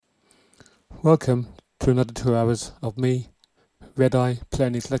Welcome to another 2 hours of me, Red Eye,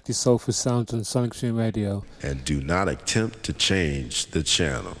 playing eclectic soulful sounds on Sonic Stream Radio. And do not attempt to change the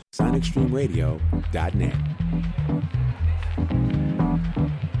channel. SonicStreamRadio.net.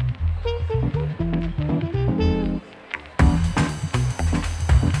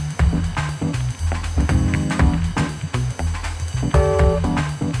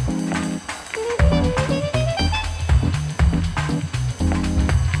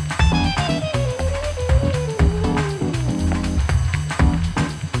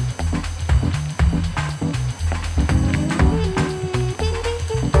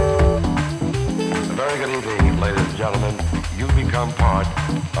 Become part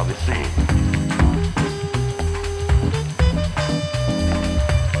of the scene.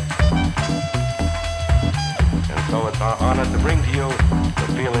 And so it's our honor to bring to you the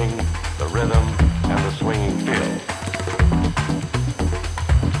feeling, the rhythm, and the swinging feel.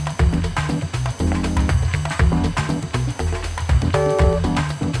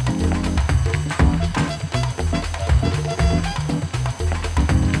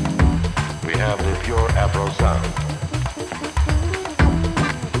 We have the pure Afro sound.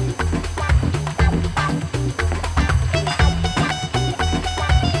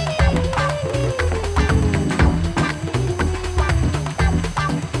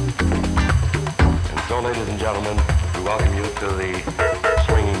 Ladies and gentlemen, we welcome you to the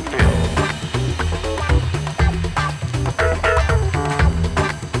swinging field.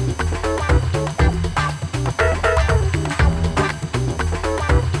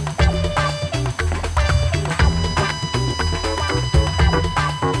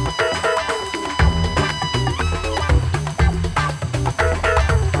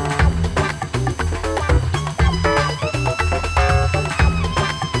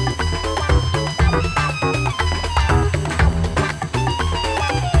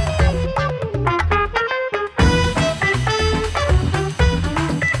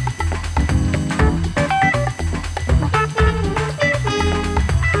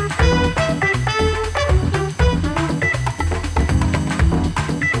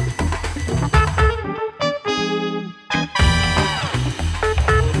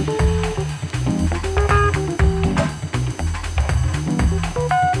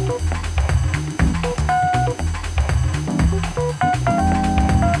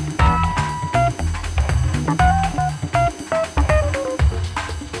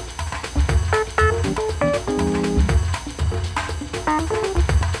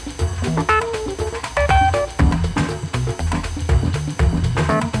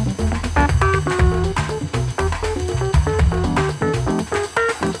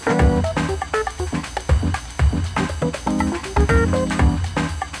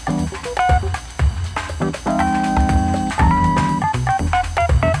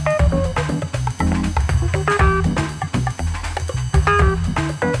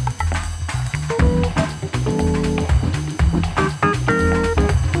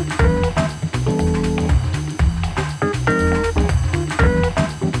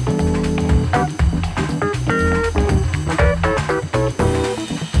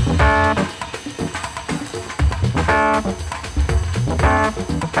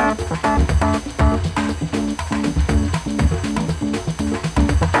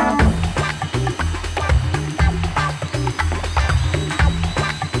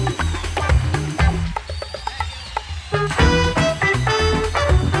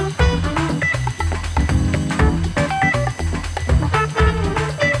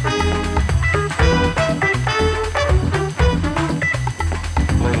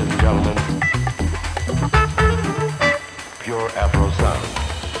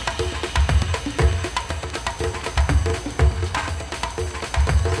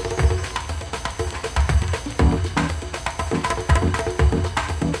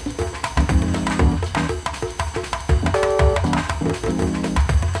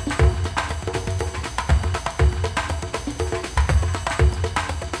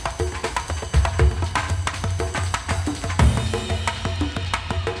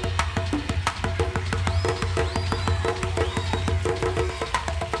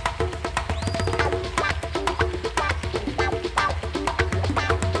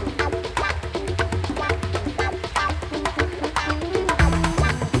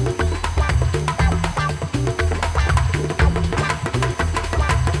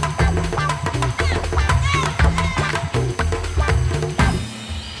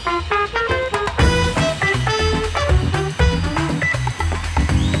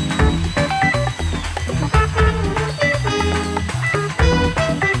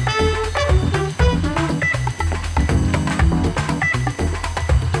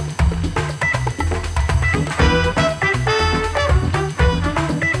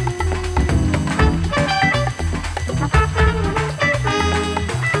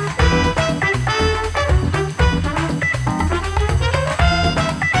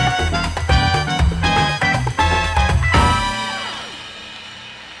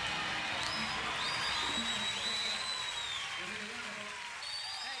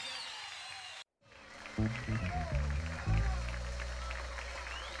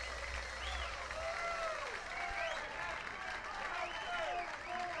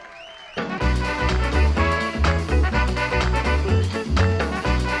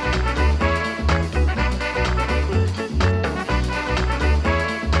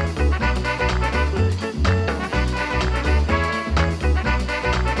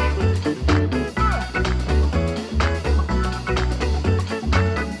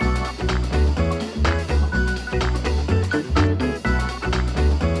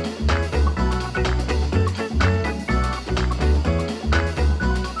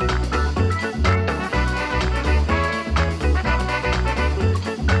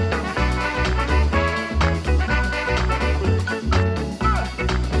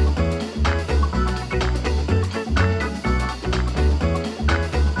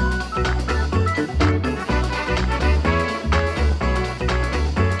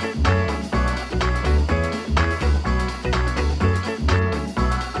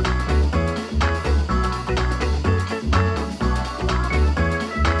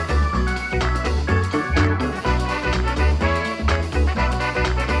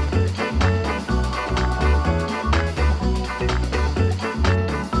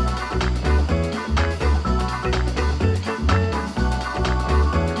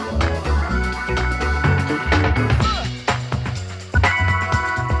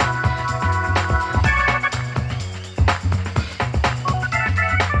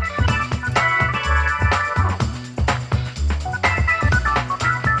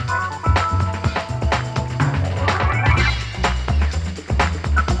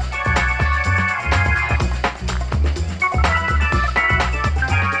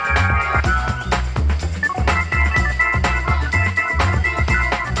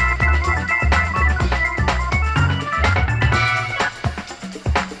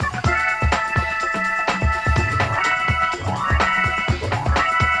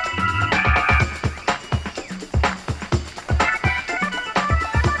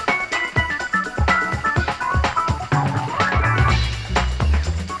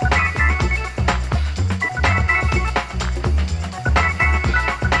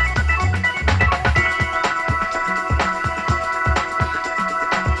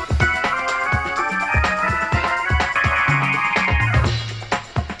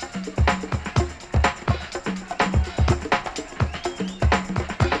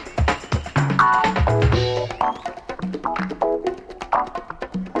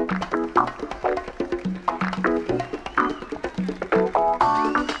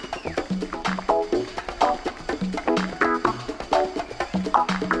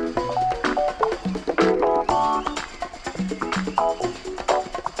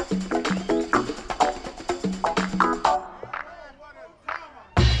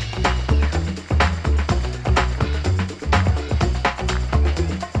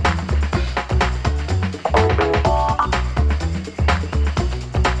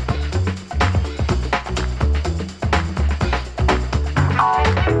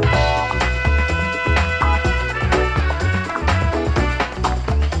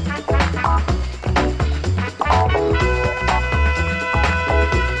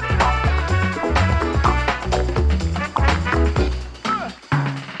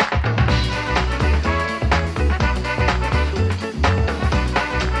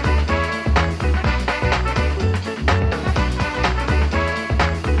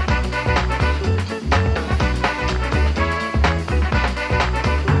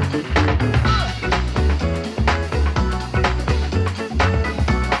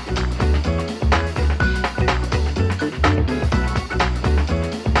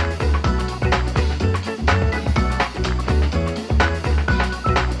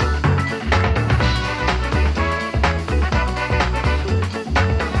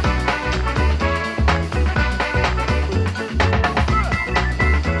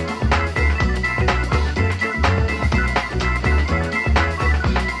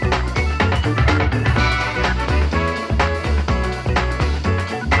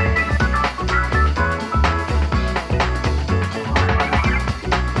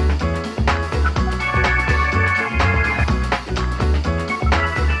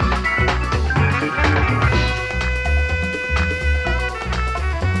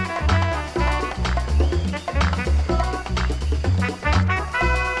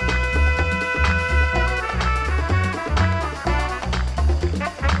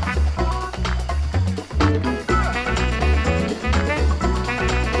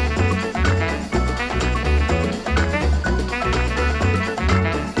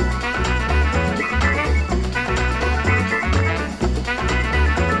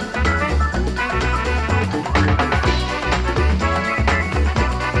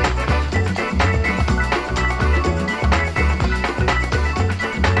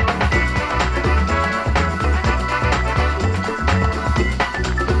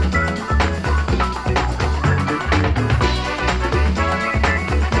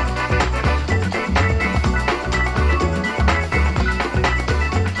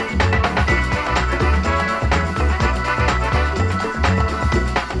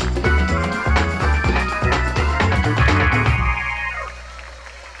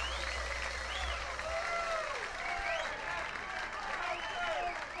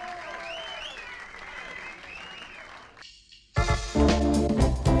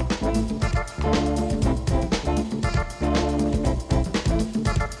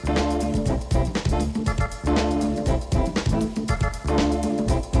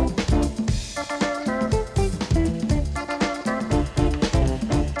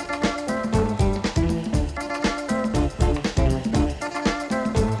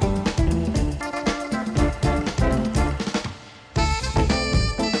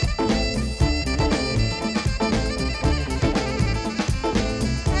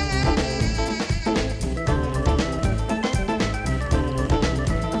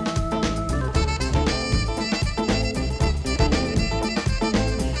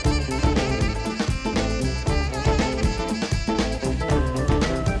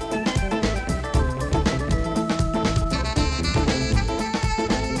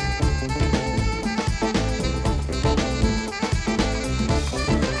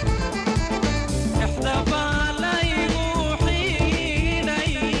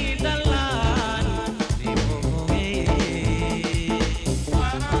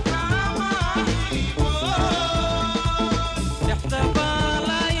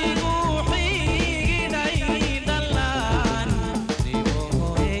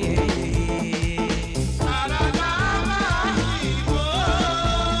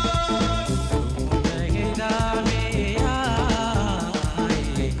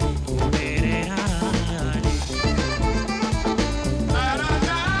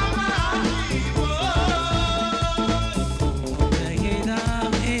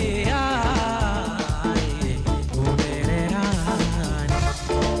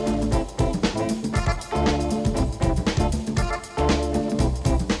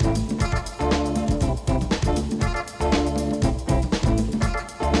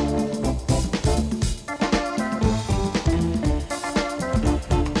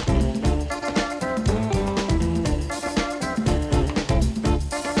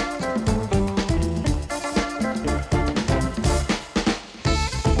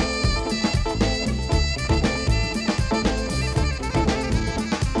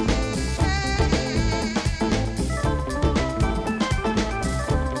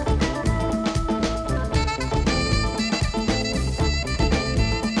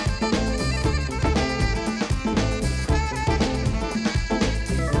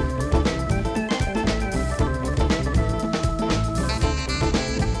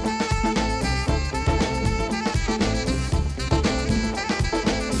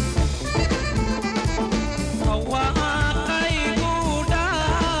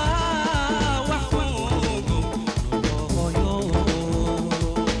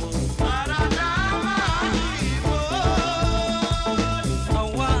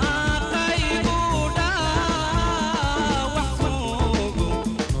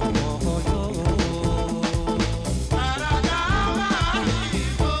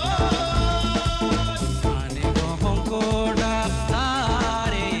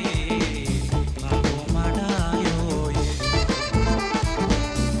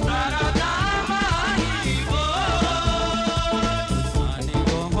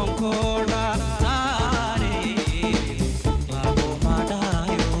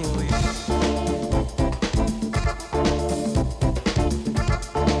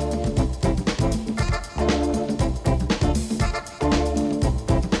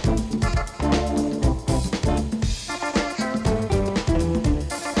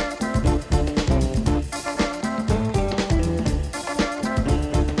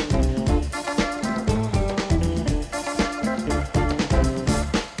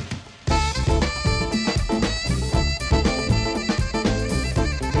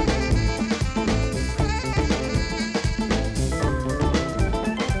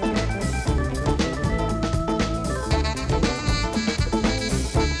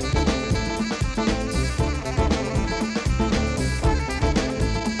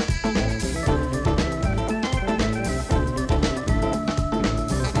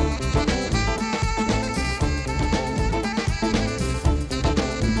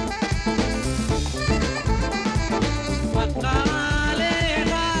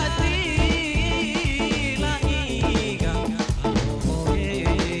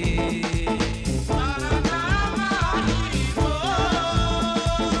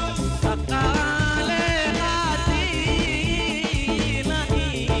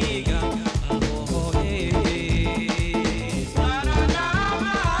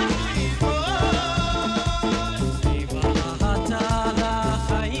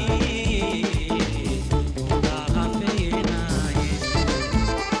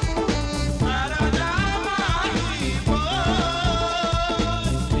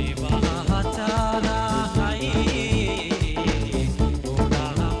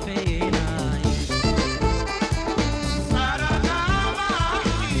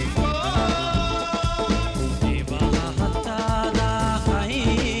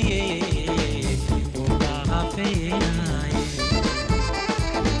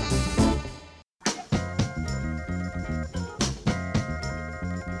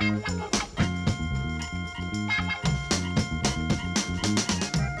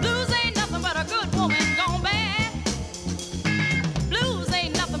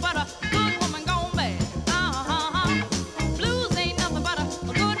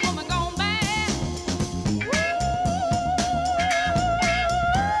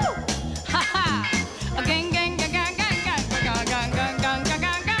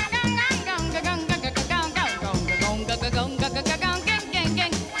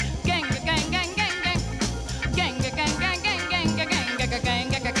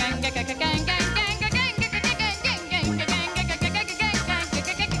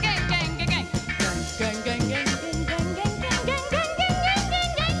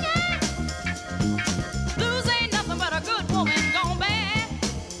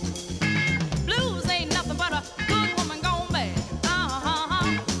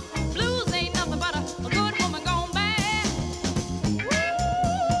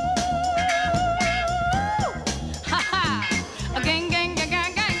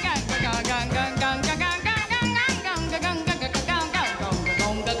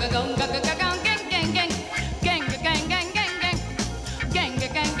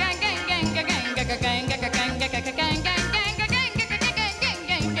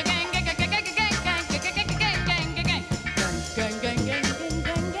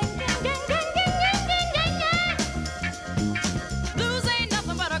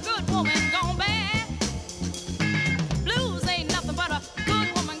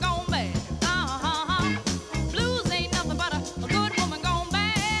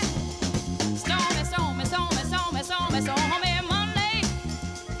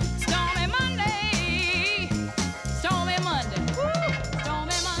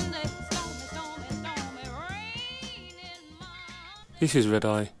 This is Red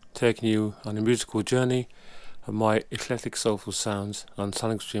Eye, taking you on a musical journey of my eclectic soulful sounds on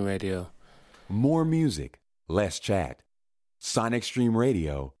Sonic Stream Radio. More music, less chat.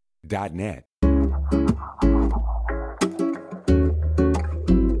 SonicStreamRadio.net.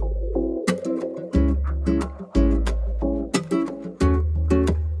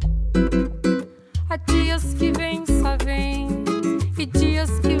 Há dias que vêm, só vêm, e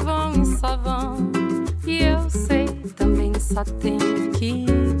dias que vão e só vão. E eu sei, também só tem que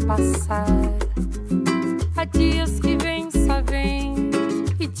passar. Há dias que vêm, só vêm,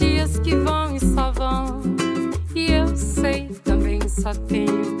 e dias que vão e só vão. E eu sei, também só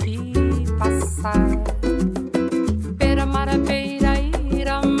tenho que passar. Beira, marabeira,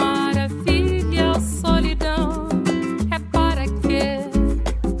 ira, maravilha, solidão. É para quê?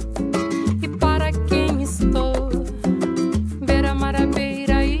 E para quem estou? Beira,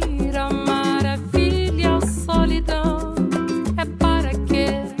 marabeira, ira, maravilha, solidão. É para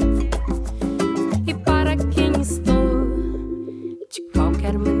quê? E para quem estou? De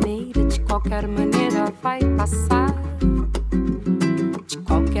qualquer maneira vai passar. De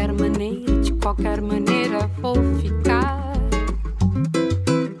qualquer maneira vou ficar.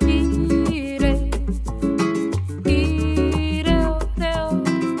 Irei, irei,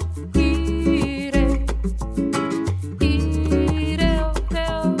 irei, irei,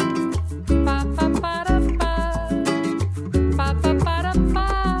 pa pa para pa, pa pa para pa,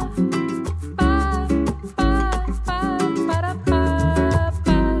 pa pa pa para pa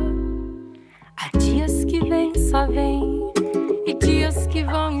pa. Há dias que vêm, só vêm, e dias que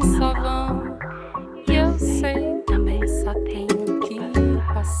vão e só vão. E eu sei, também só tenho que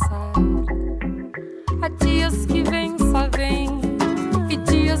passar. Há dias que vêm, só vêm, e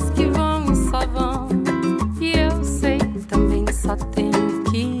dias que vão e só vão. E eu sei, também só tenho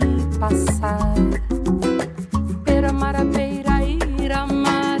que passar. Beira, marabeira, ira,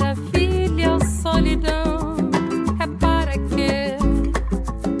 maravilha, solidão. É para quê?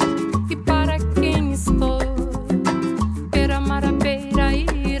 E para quem estou? Beira, marabeira,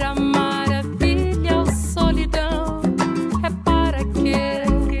 ira, maravilha, solidão. É para quê?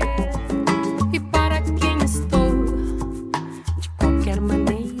 E para quem estou? De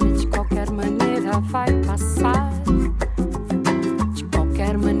qualquer maneira vai passar. De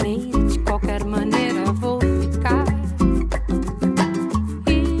qualquer maneira vou ficar.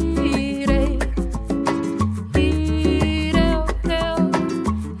 Irei, irei, irei,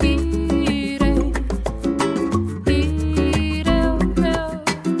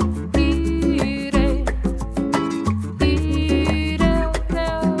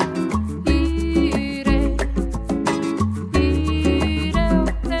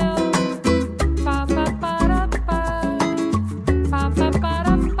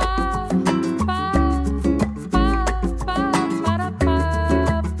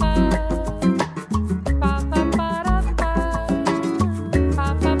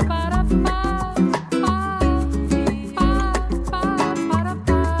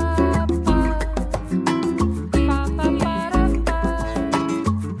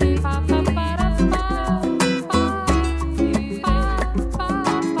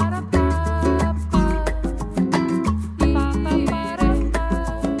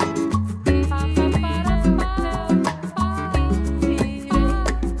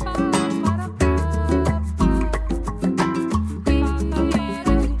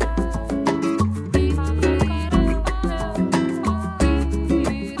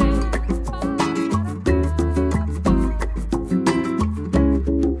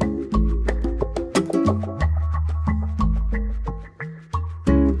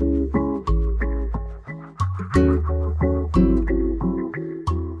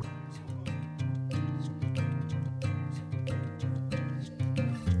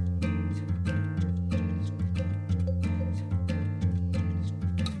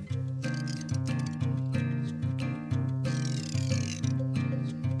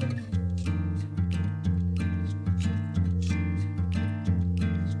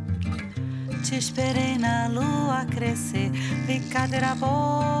 Te esperei na lua crescer, brincadeira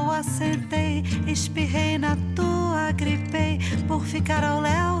boa, sentei, espirrei na tua, gripei, por ficar ao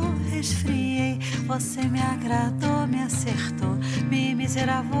léu, resfriei. Você me agradou, me acertou, me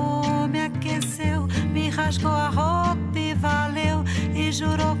miseravou, me aqueceu, me rasgou a roupa e valeu, e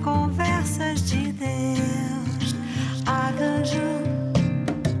jurou conversas de Deus. Arranjo,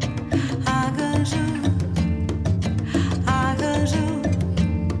 arranjo, arranjo.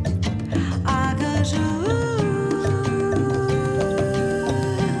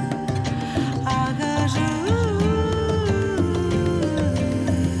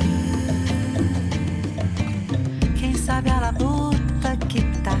 Quem sabe a labuta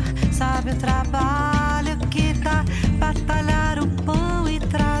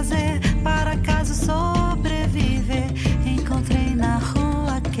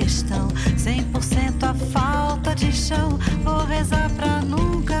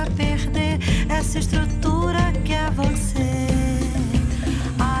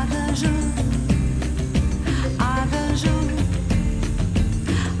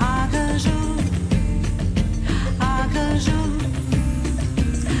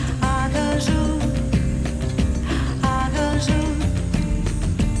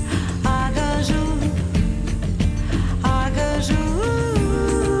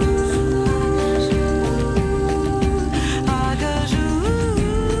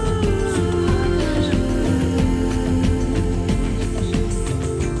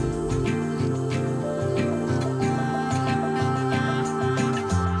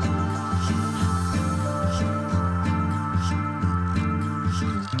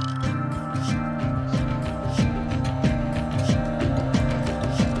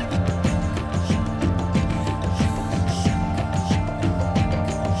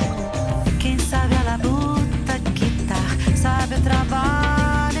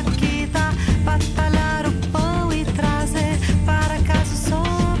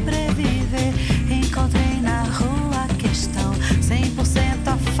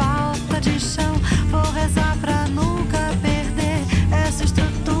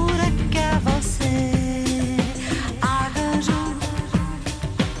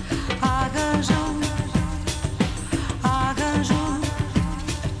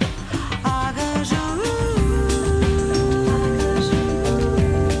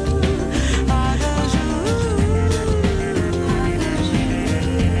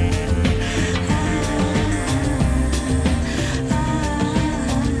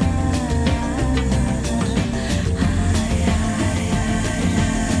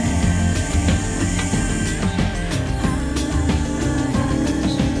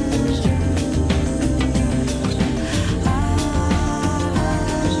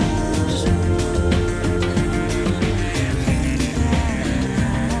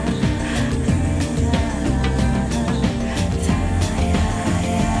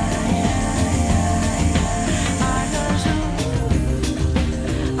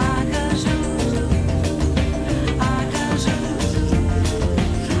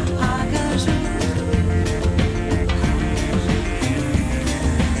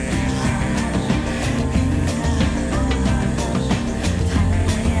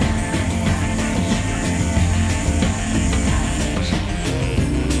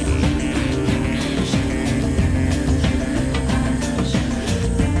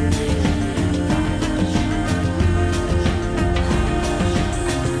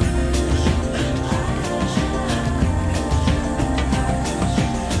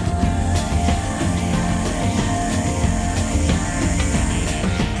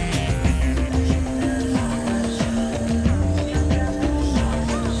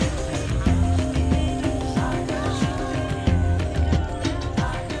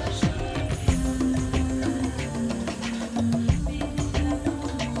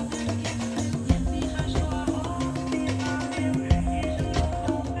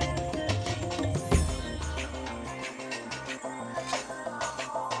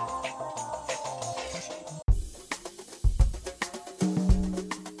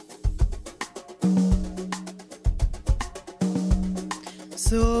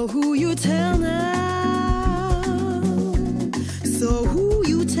So who you tell now? So who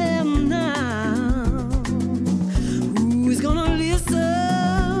you tell now? Who's gonna listen?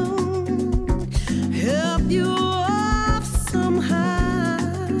 Help you up somehow?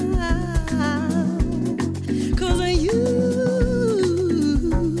 'Cause you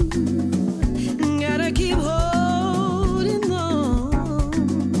gotta keep holding on.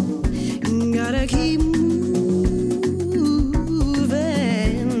 Gotta keep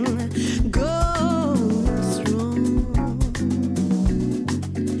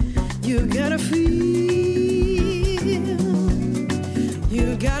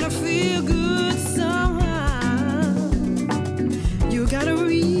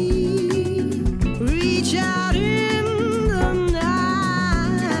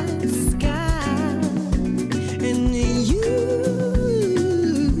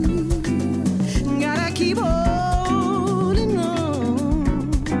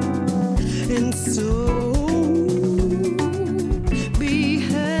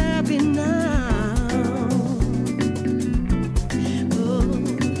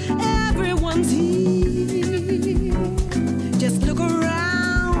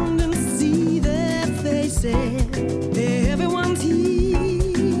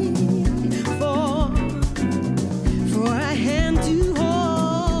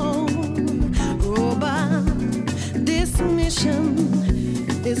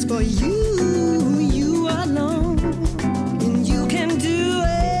it's for you, you alone, and you can do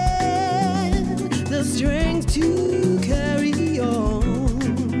it. The strength to carry on.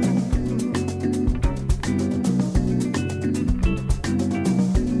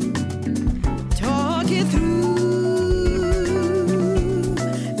 Talk it through,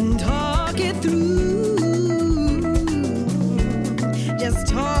 talk it through. Just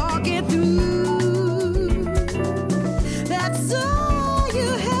talk it through. That's all you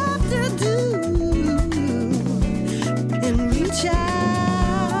have to do, and reach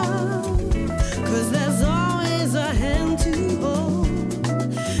out, 'cause there's always a hand to hold.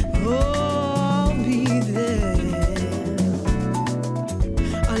 Oh, be there,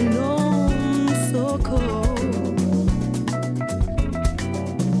 alone, so cold.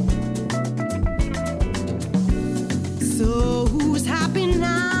 So who's happy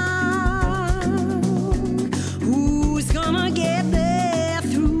now?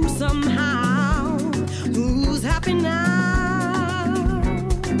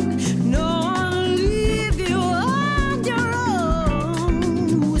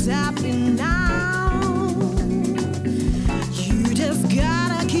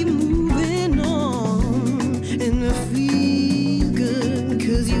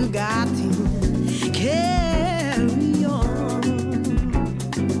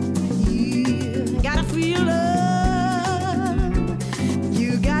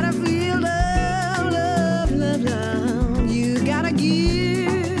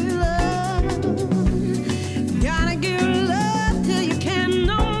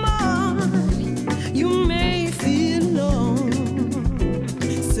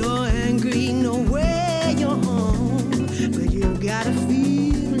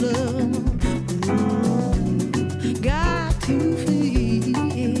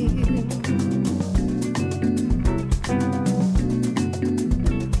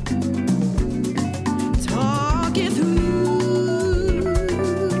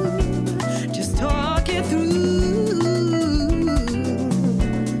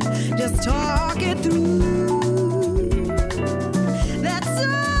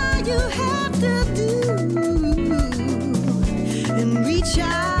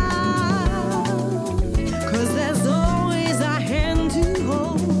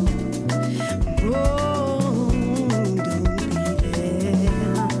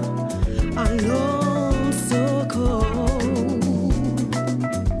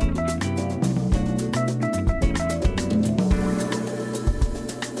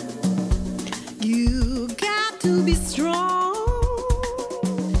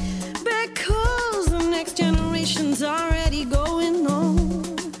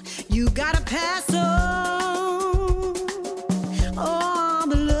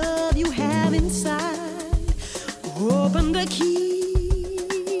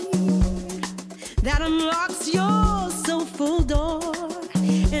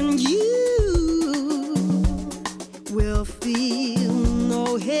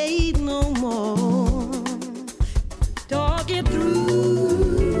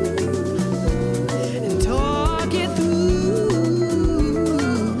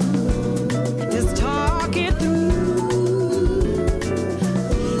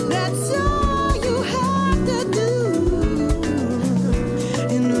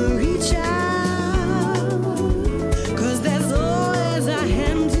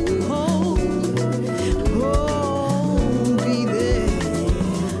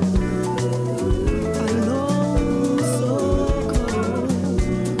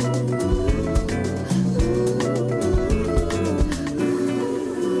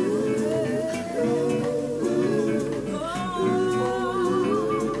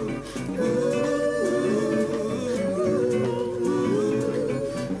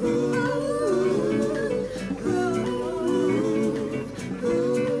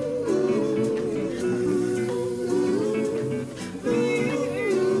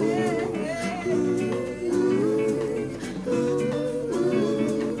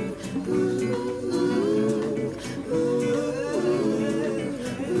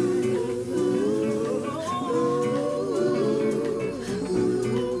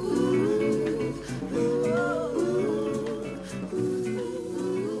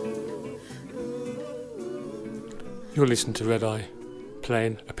 You're listening to Red Eye,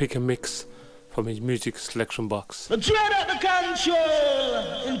 playing a pick and mix from his music selection box. The trade up the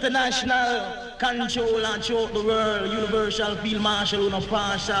control, international control and throughout the world. Universal Field Marshal, who no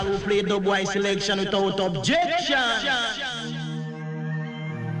partial, who play dubwise selection without objection.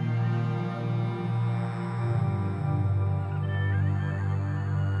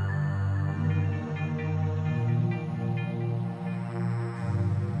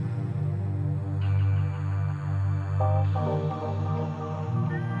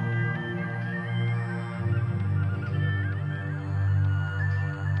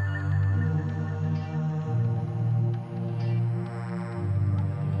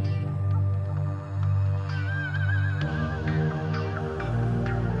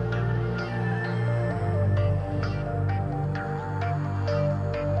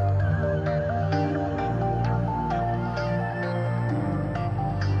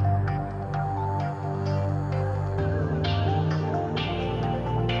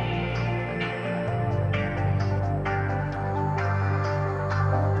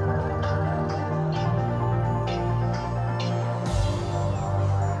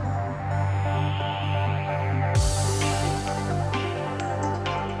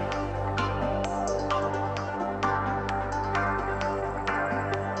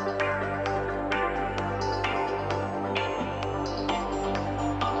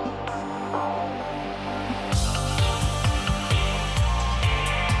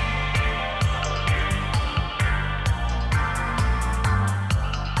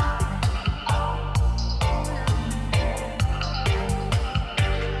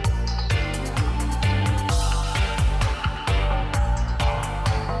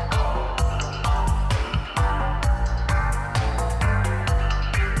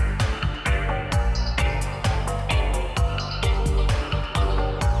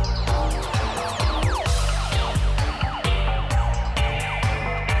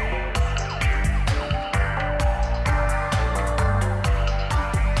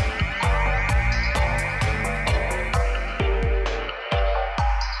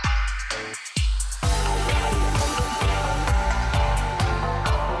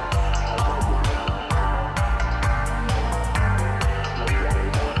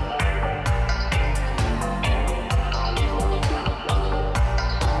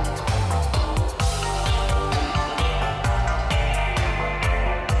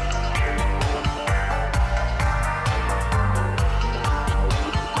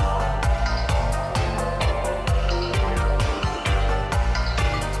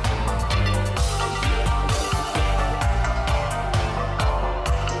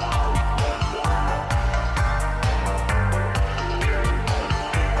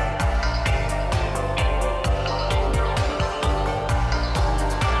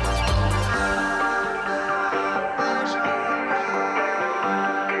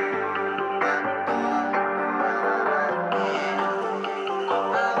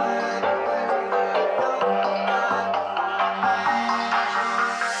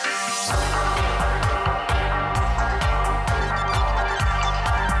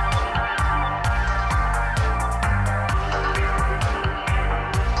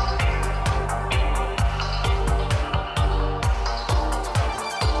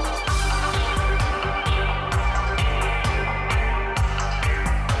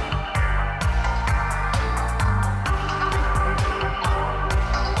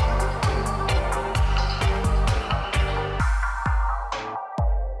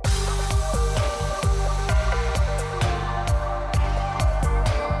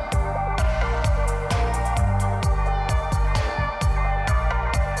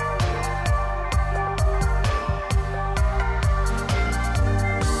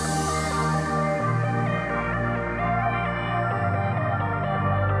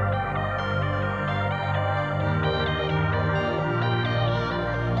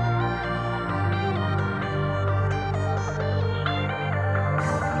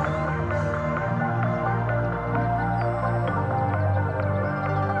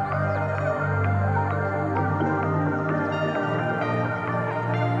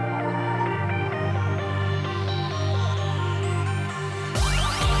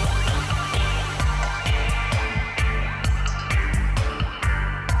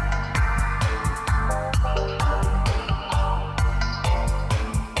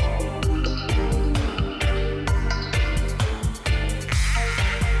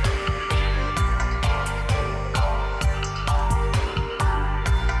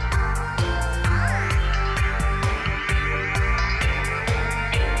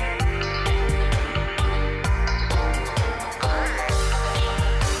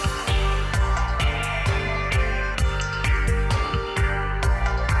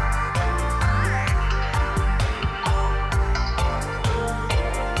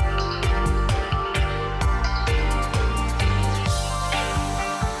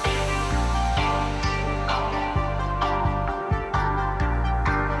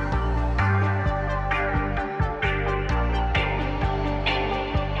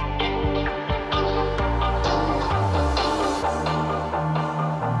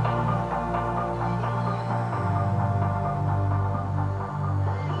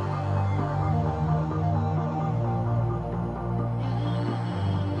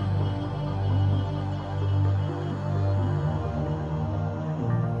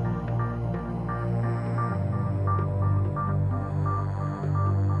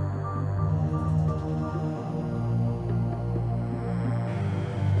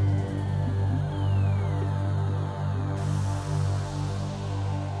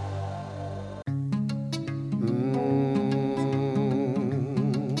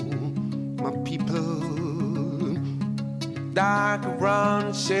 dark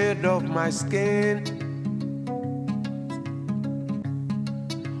brown shade of my skin.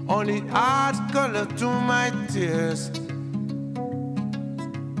 Only art color to my tears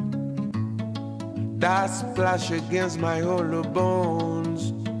that splash against my hollow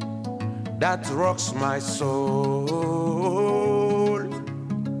bones, that rocks my soul.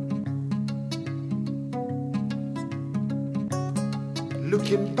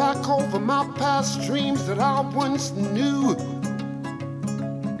 Looking back over my past dreams that I once knew,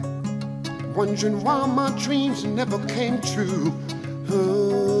 wondering why my dreams never came true.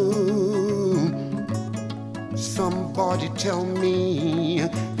 Somebody tell me,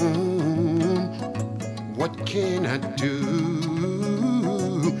 what can I do?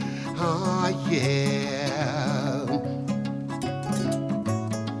 Ah, yeah.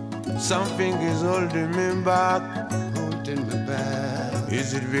 Something is holding me back. Holding me back.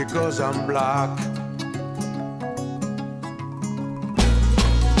 Is it because I'm black?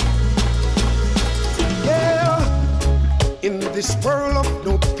 Yeah. In this world of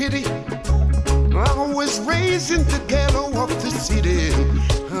no pity, I was raised in the ghetto of the city.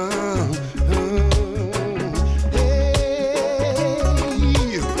 Hey.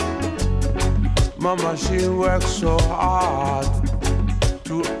 Mama, she works so hard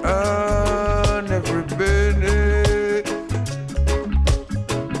to earn every penny.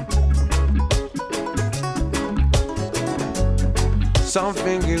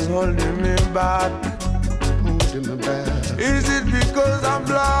 Something is holding me back. Holding me back. Is it because I'm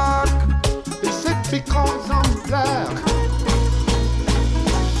black? Is it because I'm black?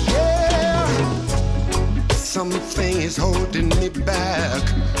 Yeah. Something is holding me back.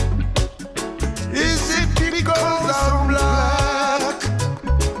 Is it because I'm black?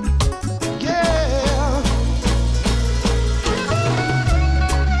 Yeah.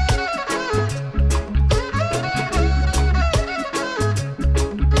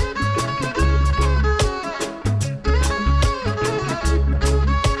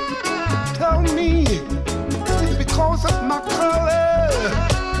 Tell me, is it because of my color?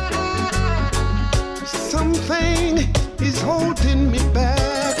 Something is holding me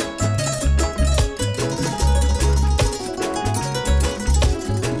back.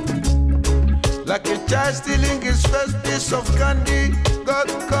 Like a child stealing his first piece of candy, got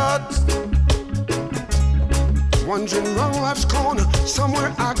caught. Wandering round life's corner,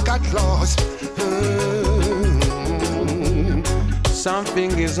 somewhere I got lost.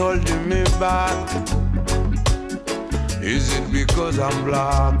 Something is holding me back. Is it because I'm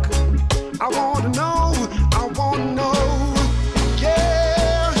black? I wanna know,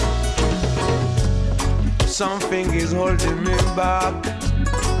 yeah. Something is holding me back.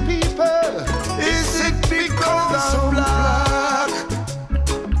 People, is it because I'm black?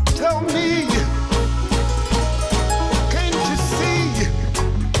 Tell me, can't you see?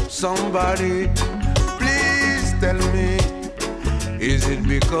 Somebody, please tell me, is it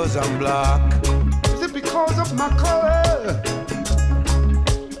because I'm black? Is it because of my color?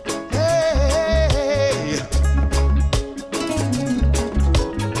 Hey.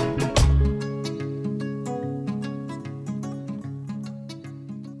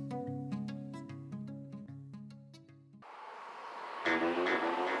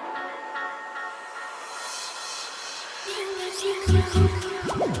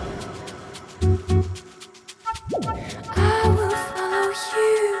 I will follow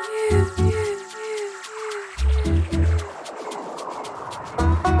you.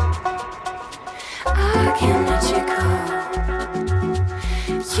 I can't let you go.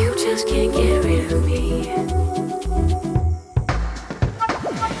 You just can't get rid of me.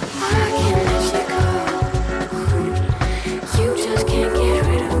 I can't let you go. You just can't get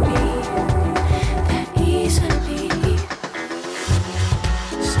rid of me that easily.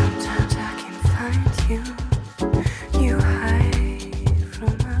 Sometimes I can find you. You hide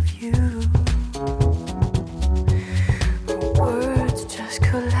from my view. Words just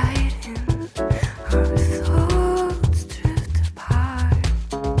colliding. Our thoughts drift apart.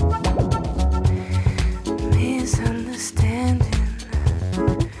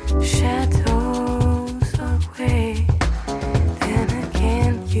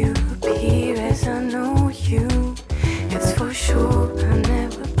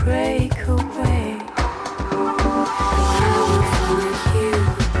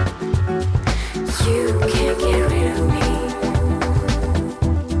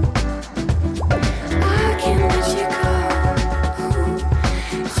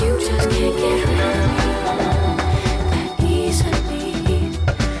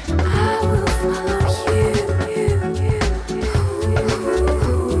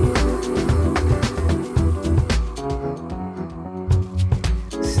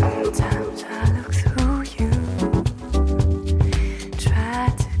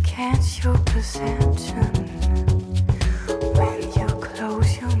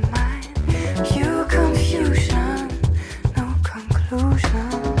 I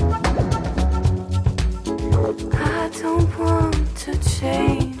don't want to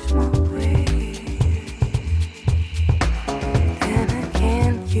change my way. Then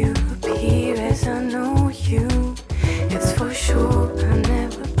again, you appear as I know you. It's for sure I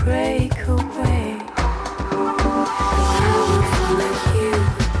never break away. I will follow you.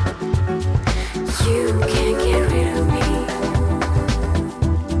 You can't get rid of me.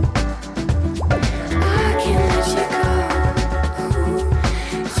 I can't let you go.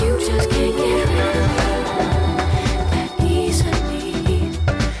 You just can't get rid of me that easily.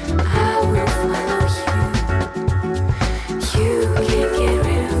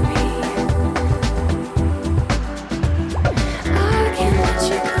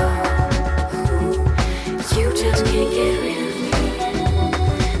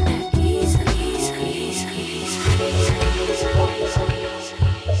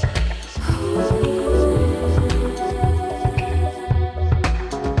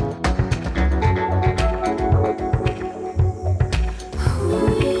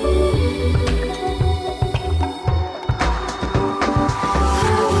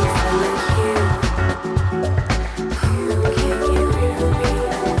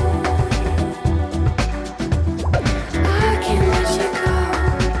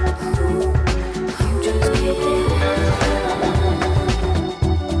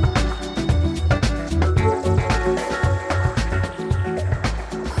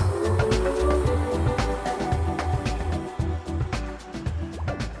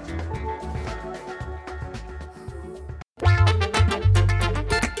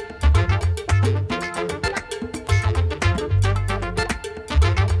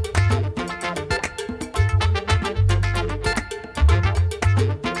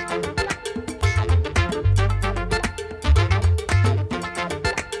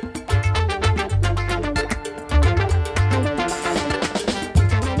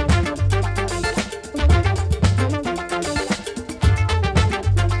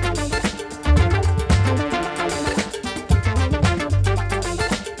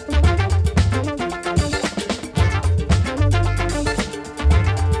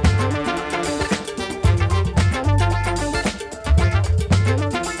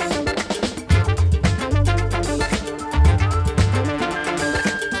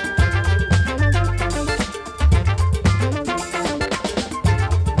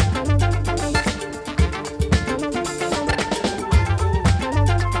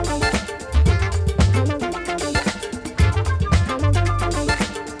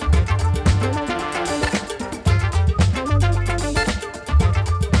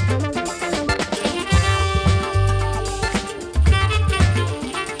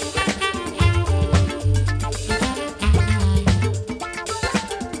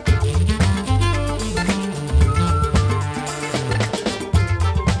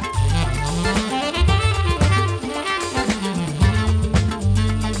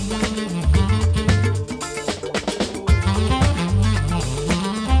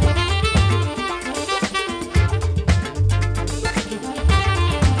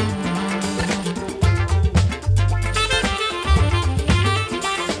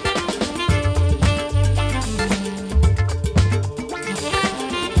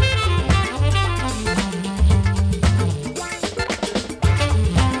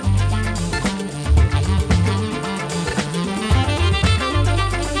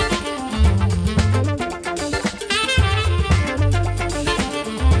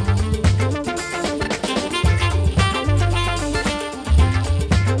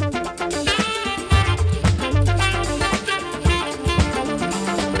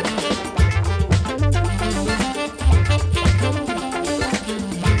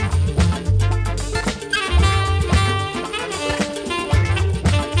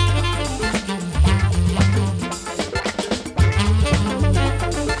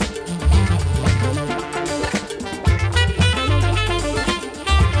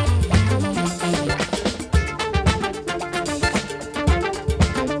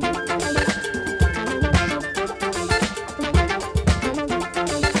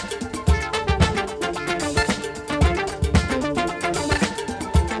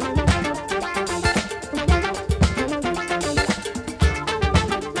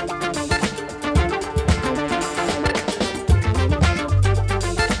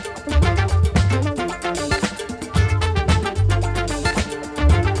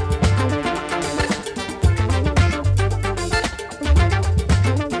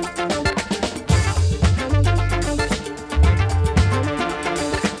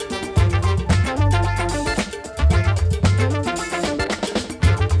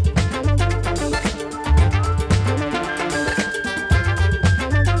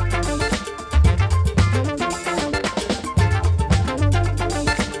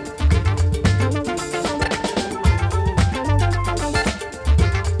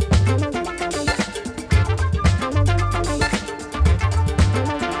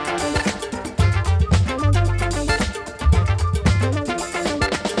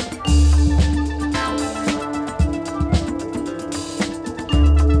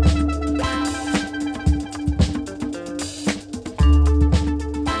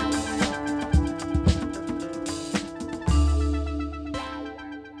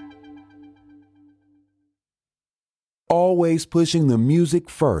 always pushing the music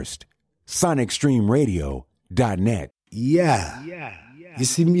first. SonicStreamRadio.net. Yeah. You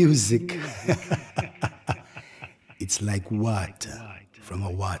see, music, it's like water from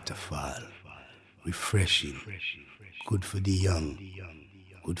a waterfall. Refreshing, good for the young,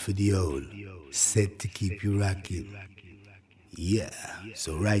 good for the old, set to keep you rocking. Yeah,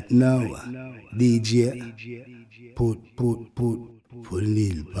 so right now, DJ, put Lil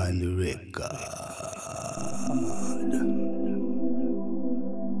on the record.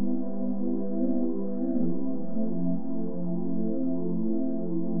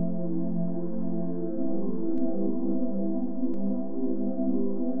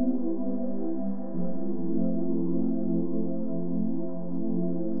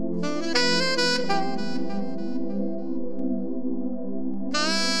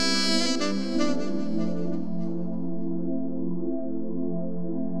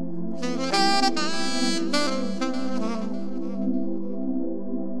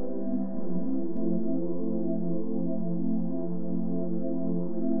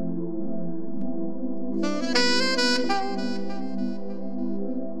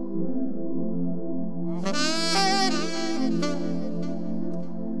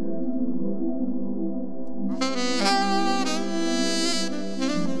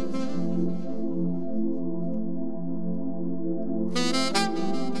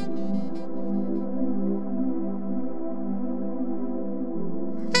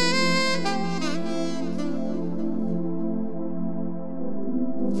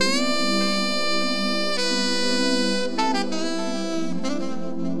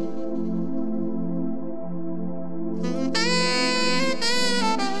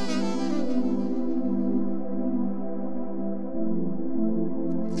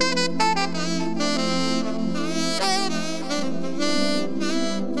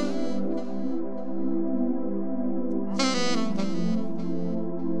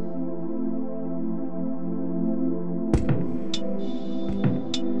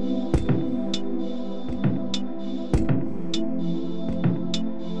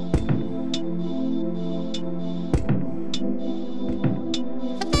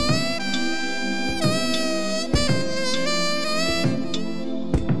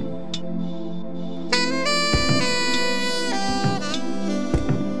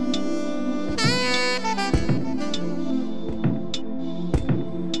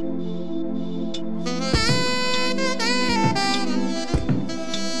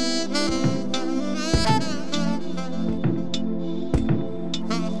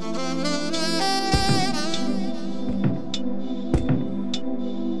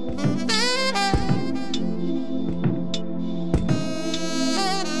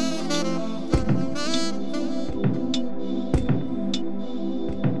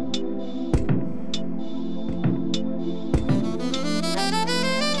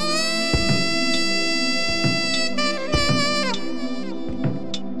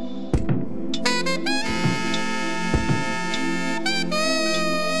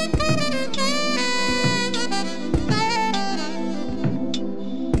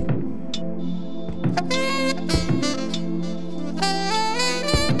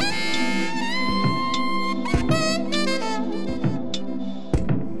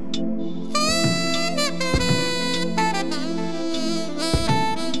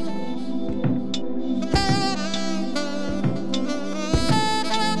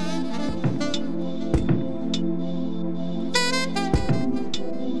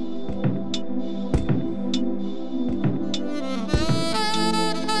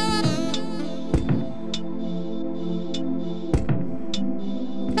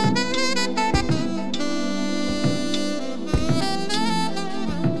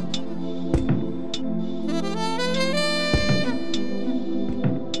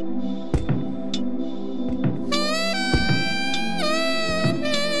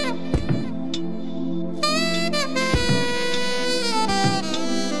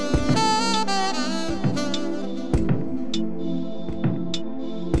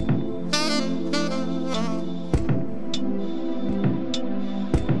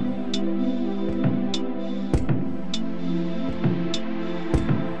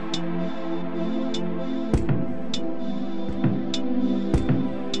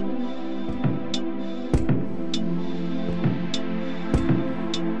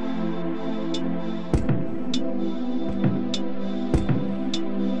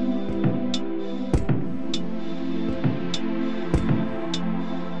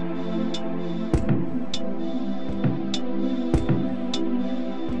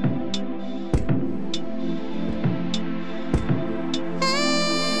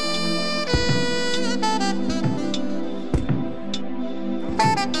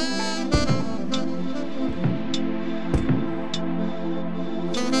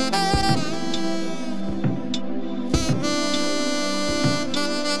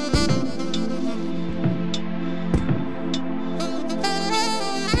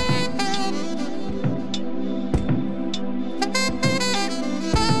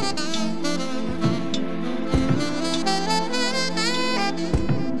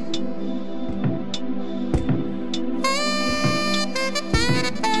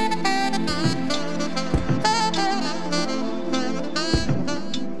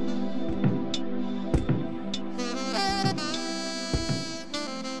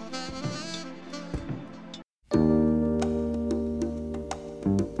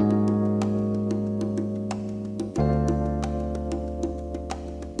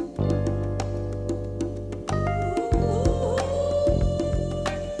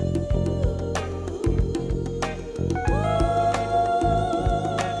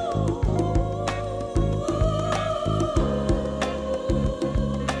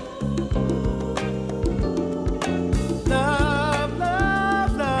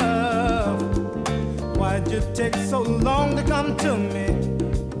 take so long to come to me?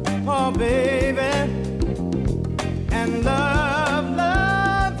 Oh, baby. And love,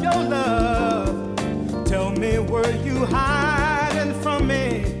 love, your love. Tell me, were you hiding from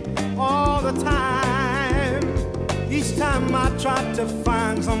me all the time? Each time I tried to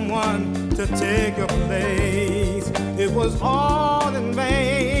find someone to take your place, it was all in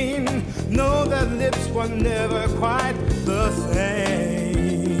vain. No, their lips were never quite the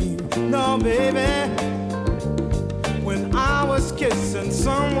same. No, baby. When I was kissing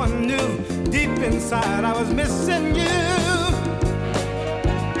someone new, deep inside I was missing you.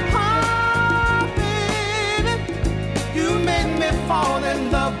 Oh, baby, you made me fall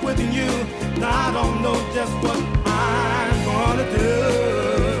in love with you. Now I don't know just what I'm gonna do.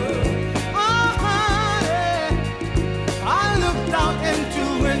 Oh, honey, I looked out into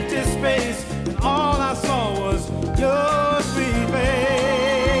empty space, and all I saw was your sweet face.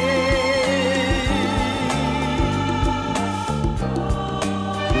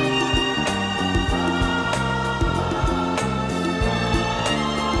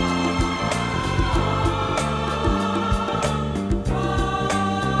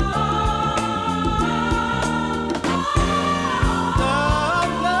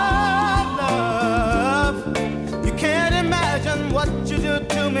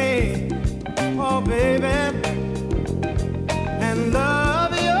 Baby, and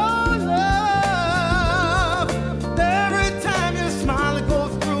love, your love. Every time you smile, it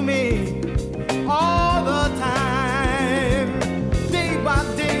goes through me all the time. Day by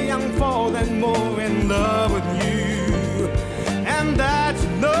day, I'm falling more in love with you, and that's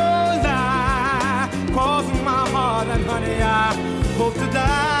no lie. Crossing my heart, and honey, I hope to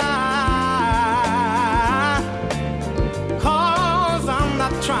die. 'Cause I'm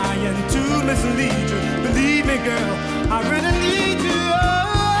not trying to mislead you. Believe me, girl, I really need you.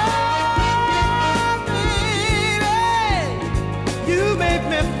 Oh, baby, you make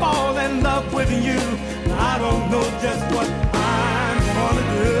me fall in love with you. I don't know just what I'm gonna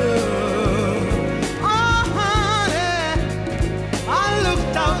do. Oh, honey, I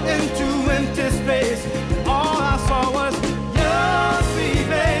looked out into empty space. All I saw was your sweet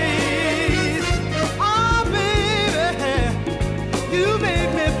face. Oh, baby, you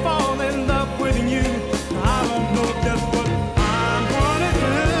made me fall in love with you. I don't know just what I'm gonna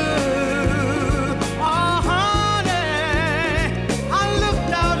do. Oh, honey, I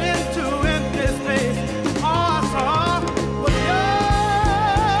looked out into empty space. All I saw was your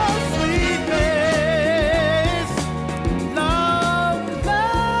sweet face. Love,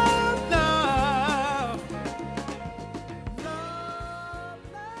 love, love.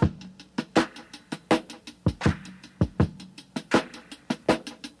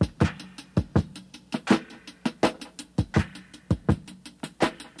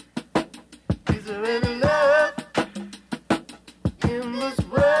 Is there any love in this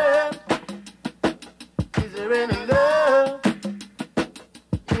world? Is there any love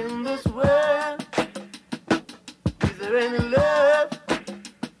in this world? Is there any love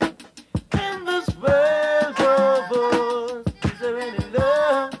in this world of ours? Is there any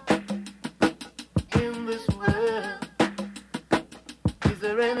love in this world? Is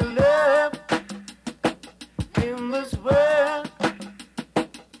there any love in this world?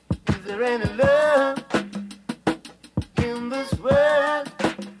 Is there any love in this world?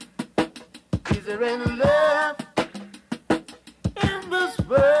 Is there any love in this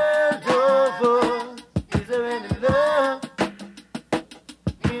world of ours? Is there any love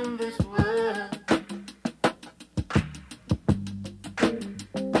in this world?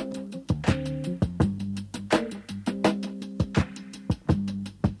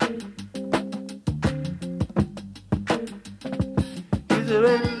 Is there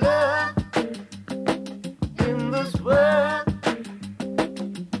any love in this world?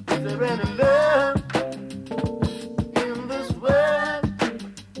 Is there any love in this world?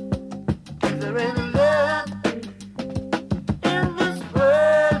 Is there any love in this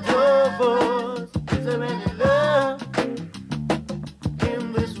world of ours? Is there any love in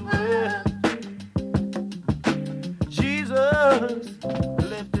this world? Jesus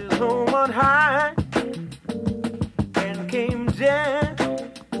left his home on high and came down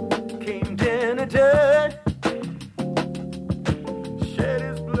to dirt, shed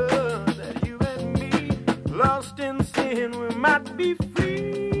his blood that you and me, lost in sin, we might be free.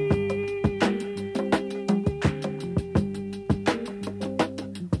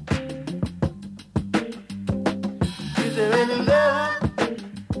 Is there any love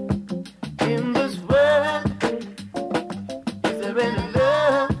in this world? Is there any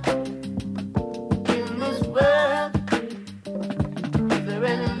love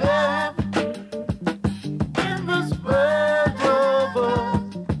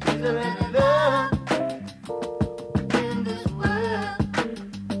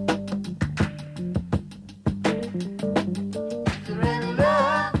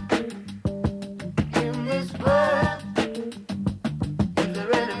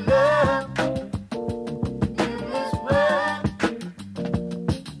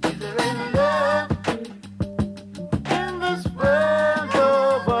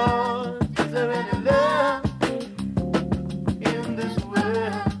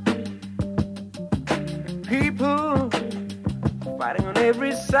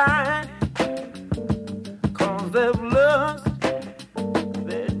inside, 'cause they've lost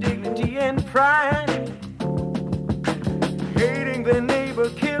their dignity and pride, hating their neighbor,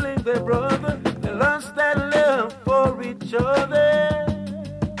 killing their brother. They lost that love for each other.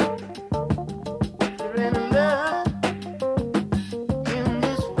 There ain't love in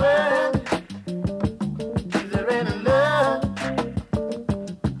this world. There ain't love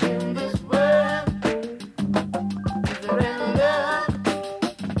in this world. There ain't love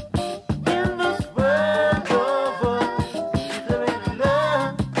in this world. Oh, there ain't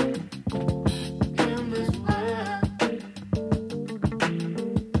love in this world.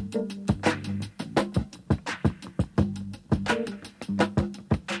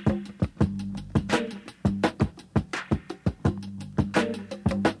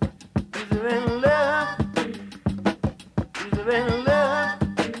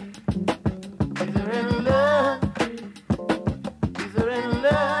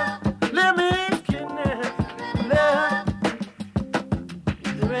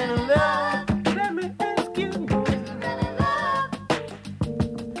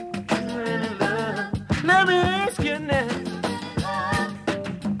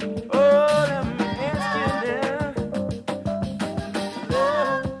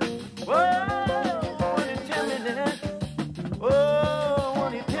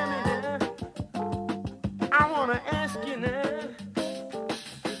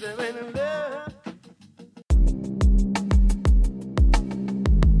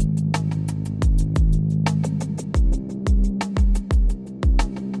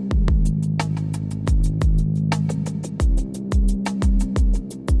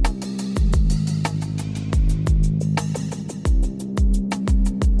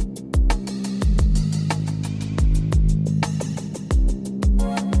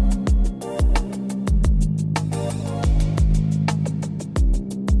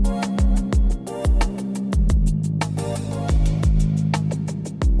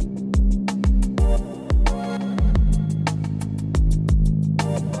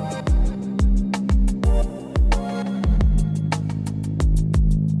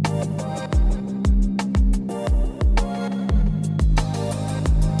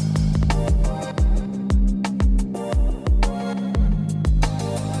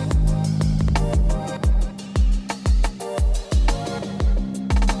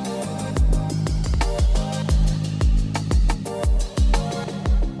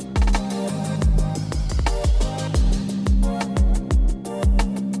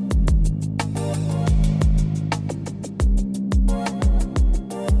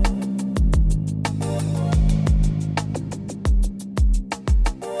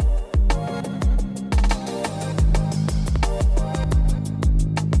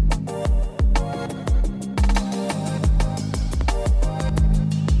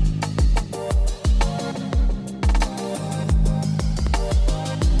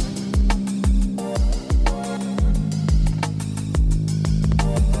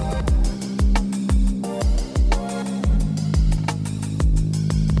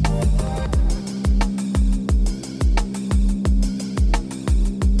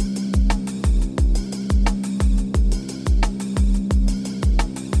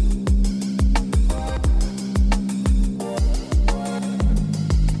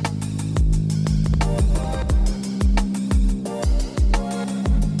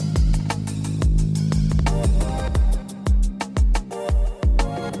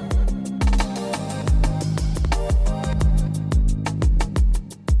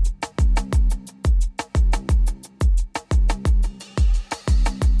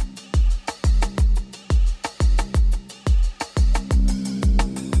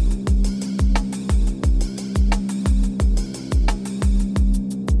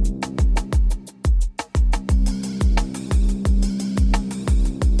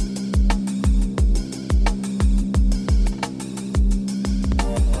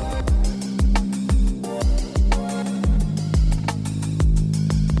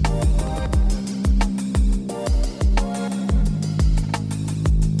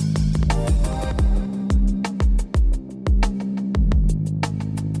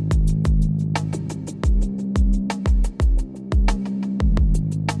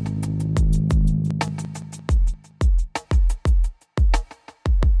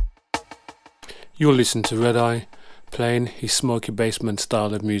 You'll listen to Red Eye playing his smoky basement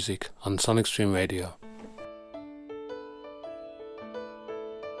style of music on Sonic Stream Radio.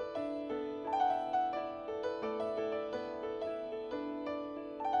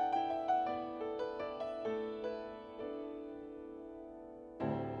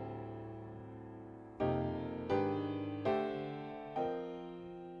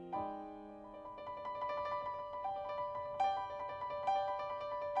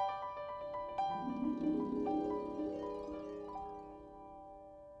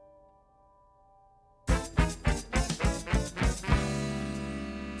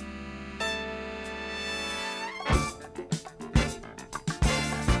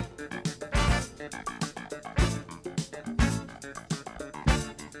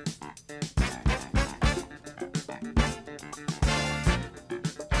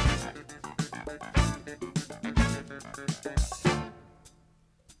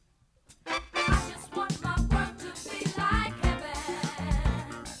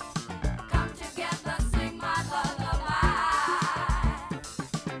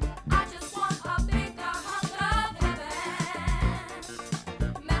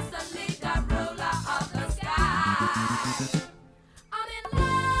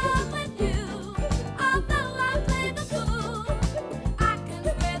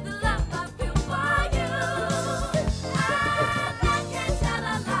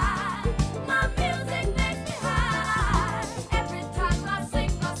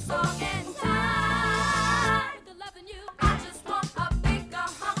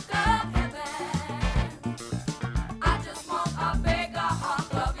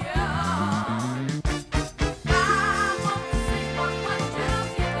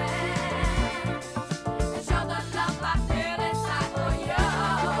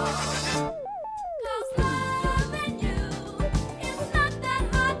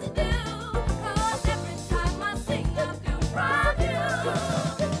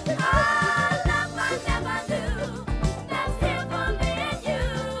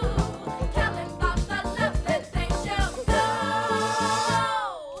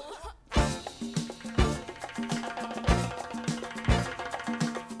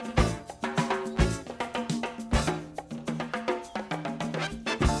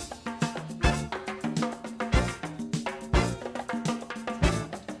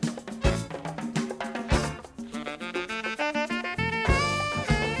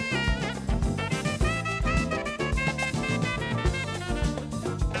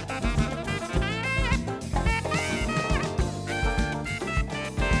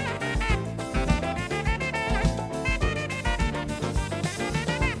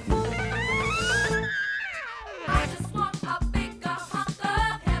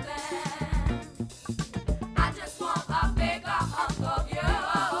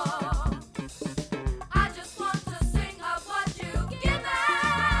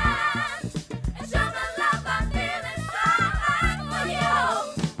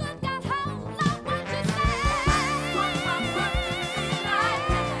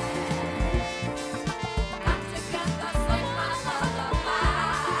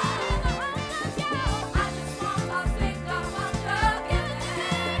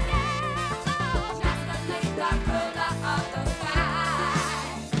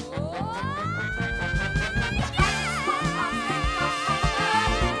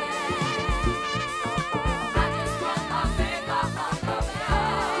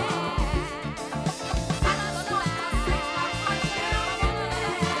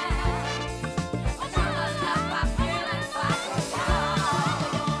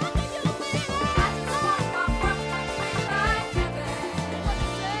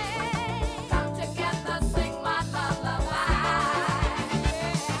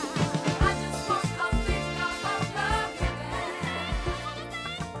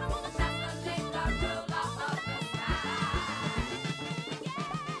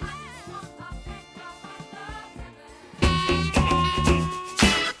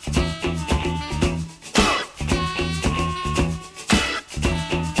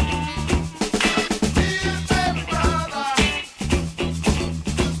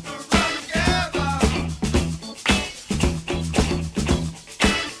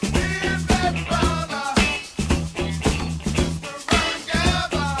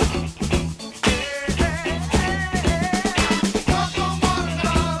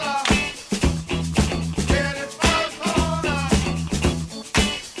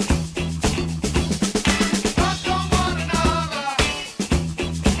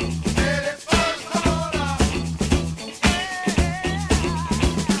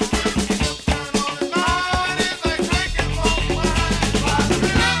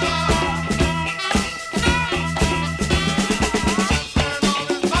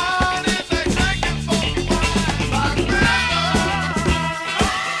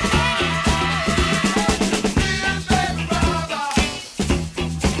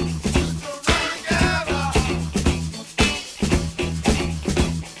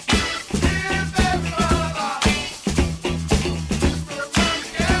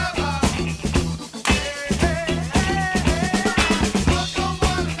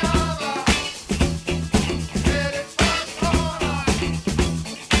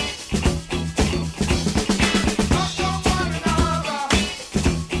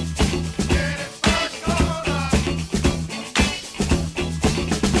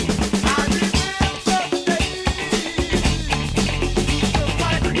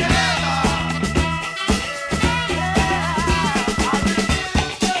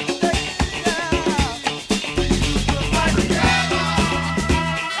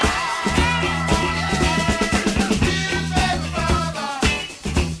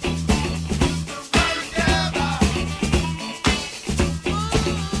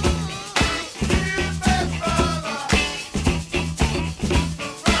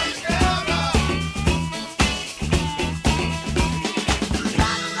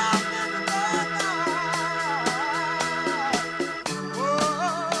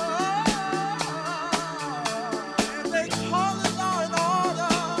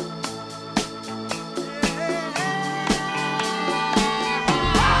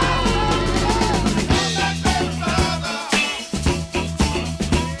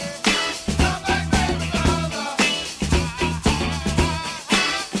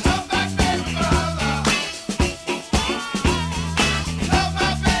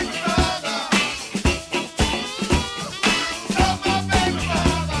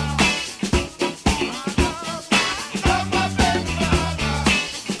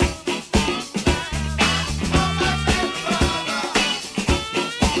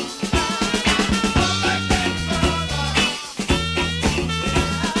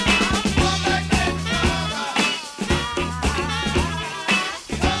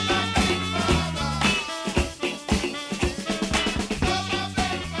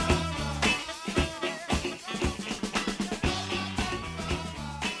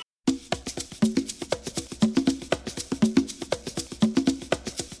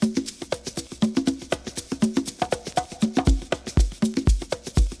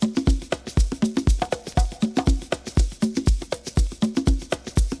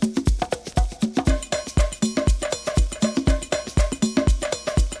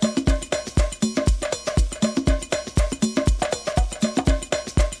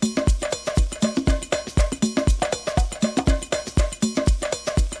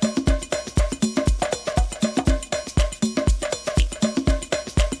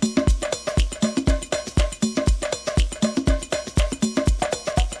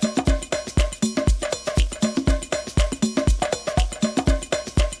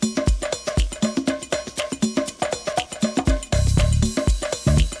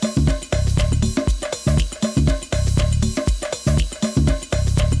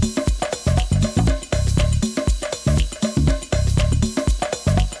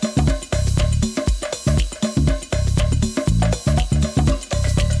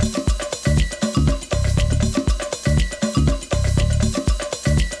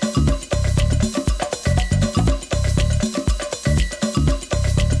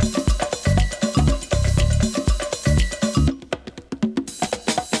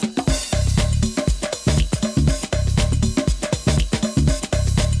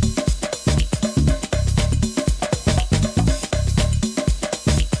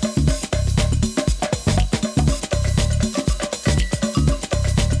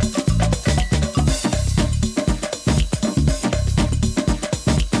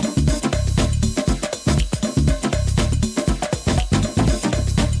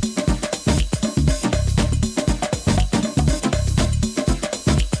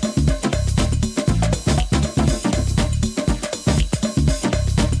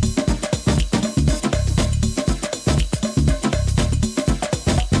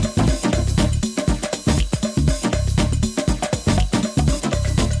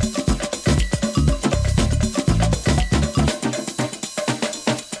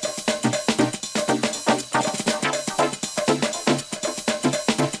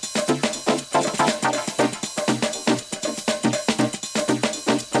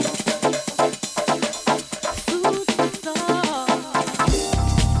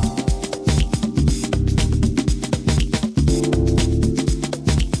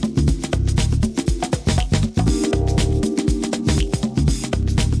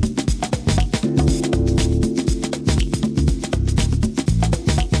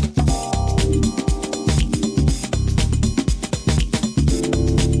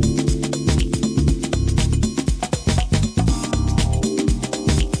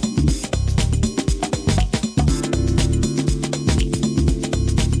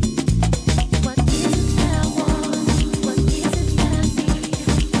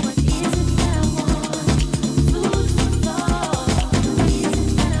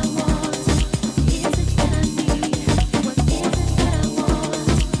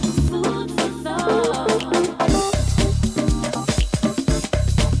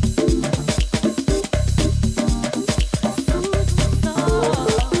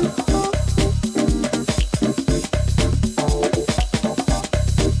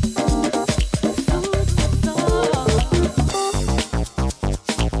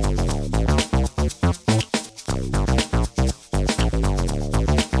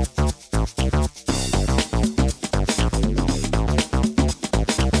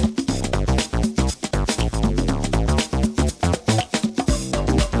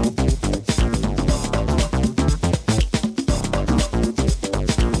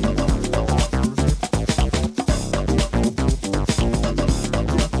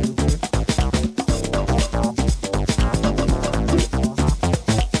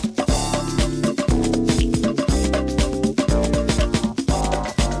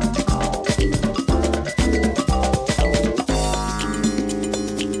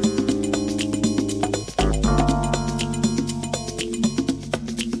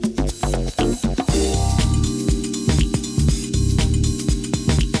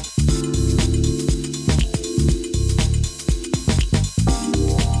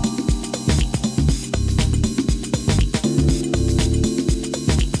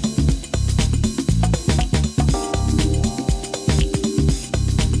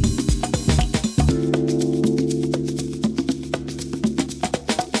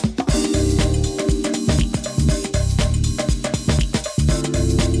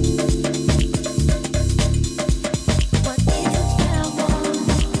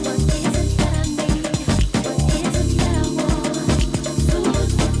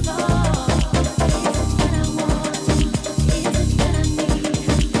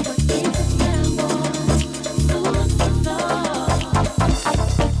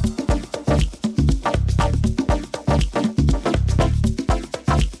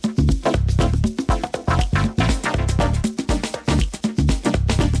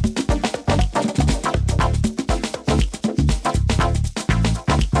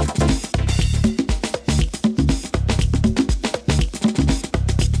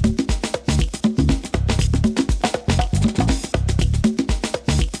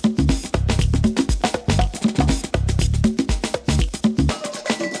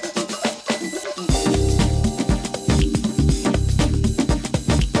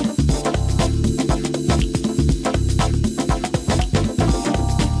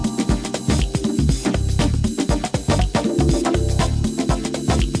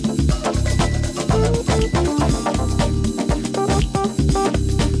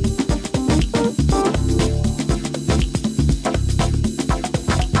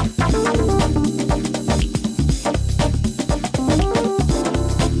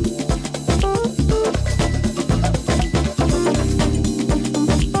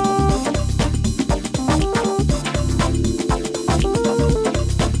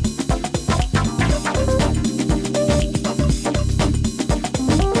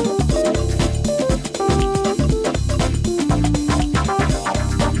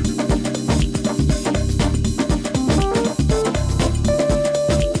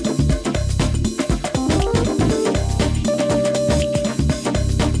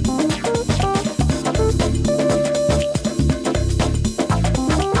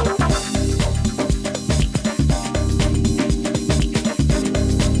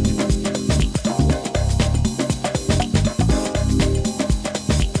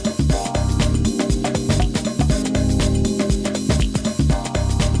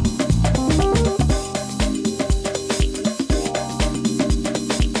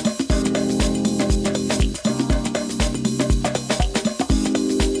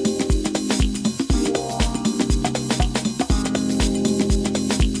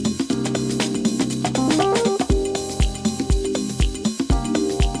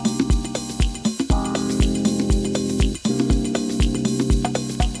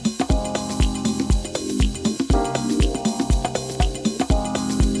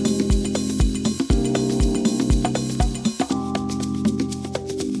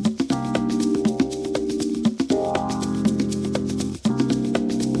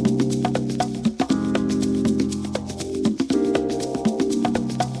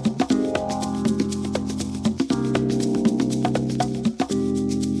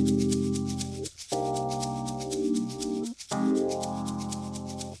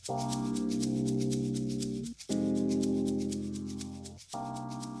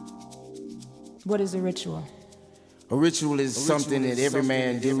 What is a ritual? A ritual is something that every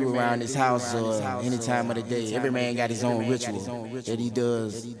man do around his house or any time of the day. Every man got his own ritual that he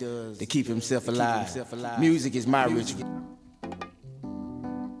does to keep himself alive. Music is my ritual.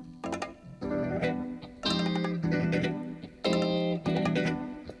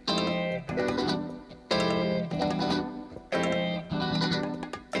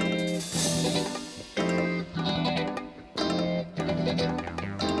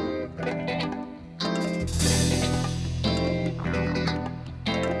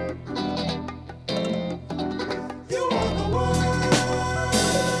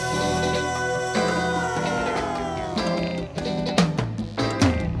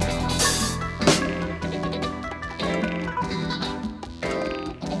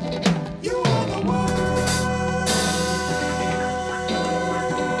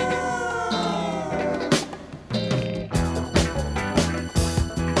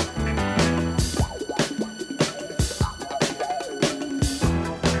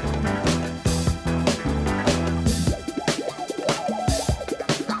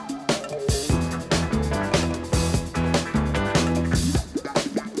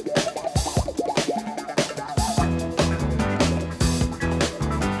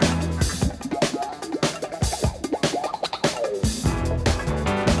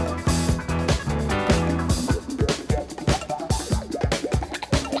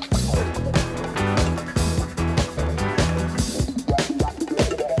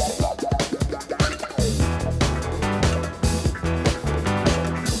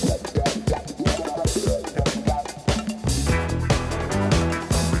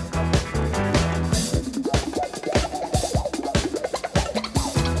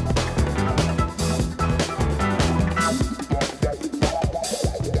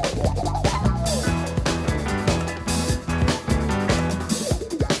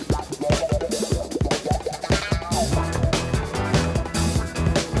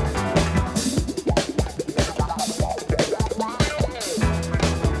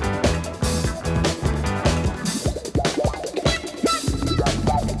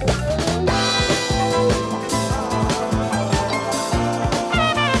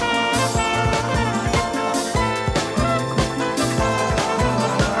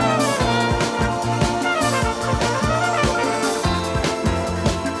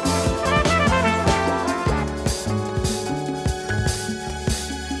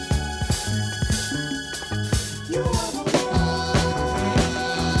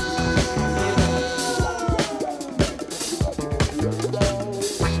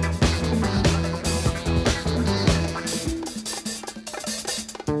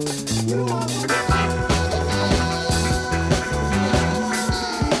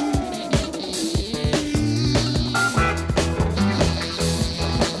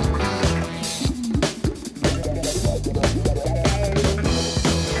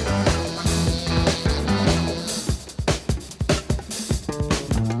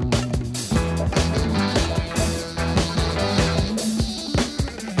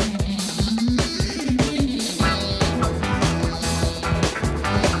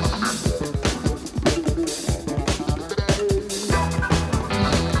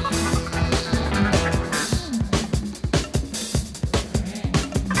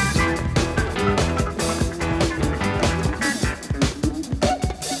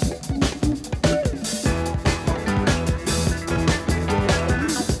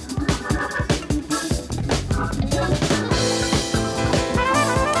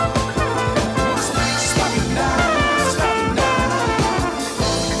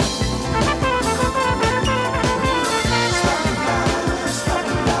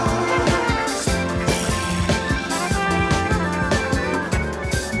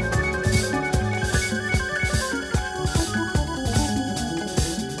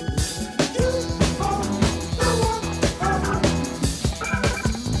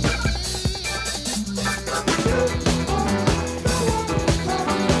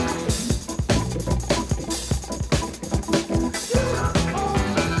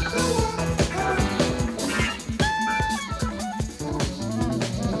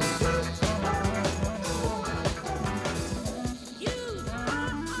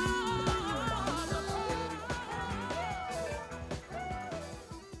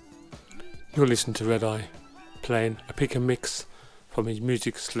 You're listening to Red Eye, playing a pick and mix from his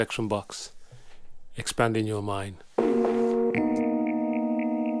music selection box, expanding your mind. No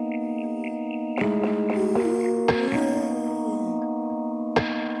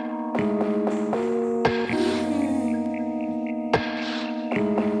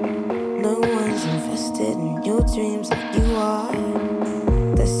one's invested in your dreams like you are.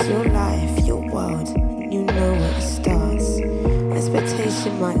 That's your life, your world.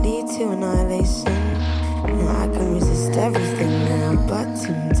 might lead to annihilation. And I can resist everything now but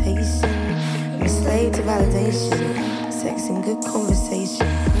temptation. I'm a slave to validation, sex and good conversation,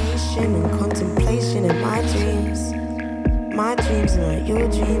 creation and contemplation in my dreams. My dreams are not your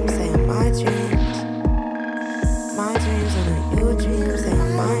dreams, they are my dreams. My dreams are not your dreams, they are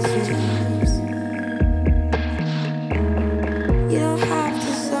my dreams. You don't have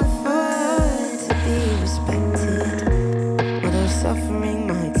to suffer to be respected. Although suffering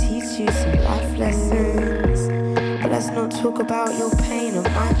might teach you some life lessons. But let's not talk about your pain or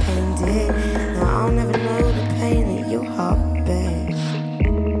my pain, dear. Now I'll never know the pain that your heart bears.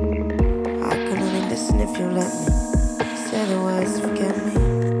 I can only listen if you let me. Say the words, forget me.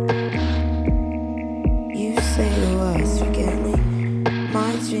 You say the words, forget me.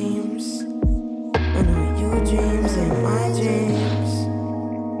 My dreams are not your dreams, they're my dreams.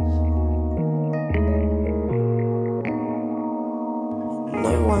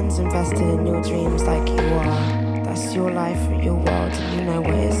 No one's invested in your dreams like you are. That's your life or your world, and you know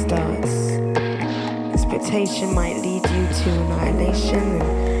where it starts. Expectation might lead you to annihilation,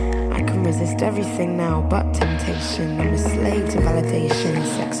 and I can resist everything now but temptation. I'm a slave to validation,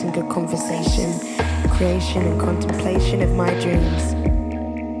 sex and good conversation, creation and contemplation of my dreams.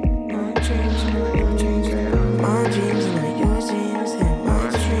 My dreams are not your dreams, they are my dreams are not your dreams, they're my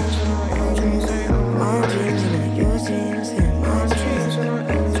dreams are not your dreams, they are my dreams are not your dreams, they're my dreams are not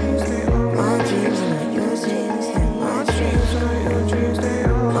your dreams, they are my dreams are not your dreams, they're my dreams are not your dreams, they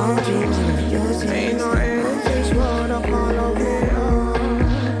are my dreams are not your dreams. Ain't no end in this world, I can't love it all.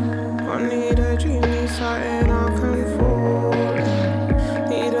 I need a dream, need something I can fall in.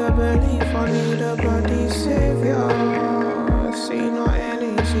 Need a belief, I need a bloody savior. See, not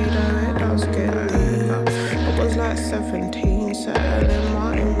easy, though it does get deep. I was like 17, settling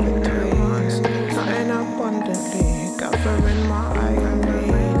my in-betweens. Nothing abundantly, gathering my eye.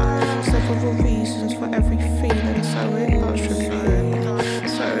 Several reasons for every feeling, so it does repeat.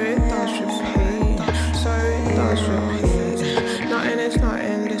 So it does repeat. So it does repeat. Nothing is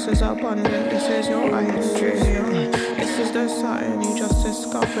nothing, this is abundant, this is your iron dream. This is the something you just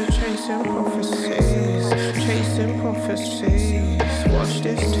discovered, chasing prophecies. Chasing prophecies. Watch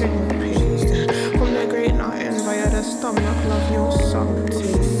this thing repeat. From the great nothing via the stomach, love your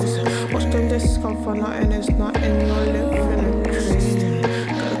subtleties. Watch them discover nothing is nothing, you're living a dream.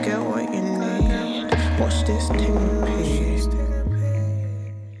 Gotta get what you need. Watch this thing repeat.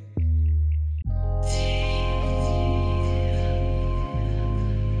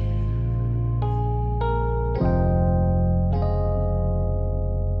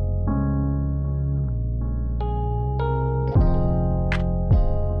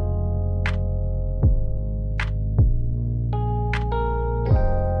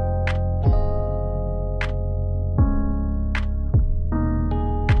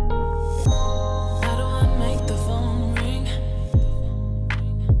 How do I make the phone ring?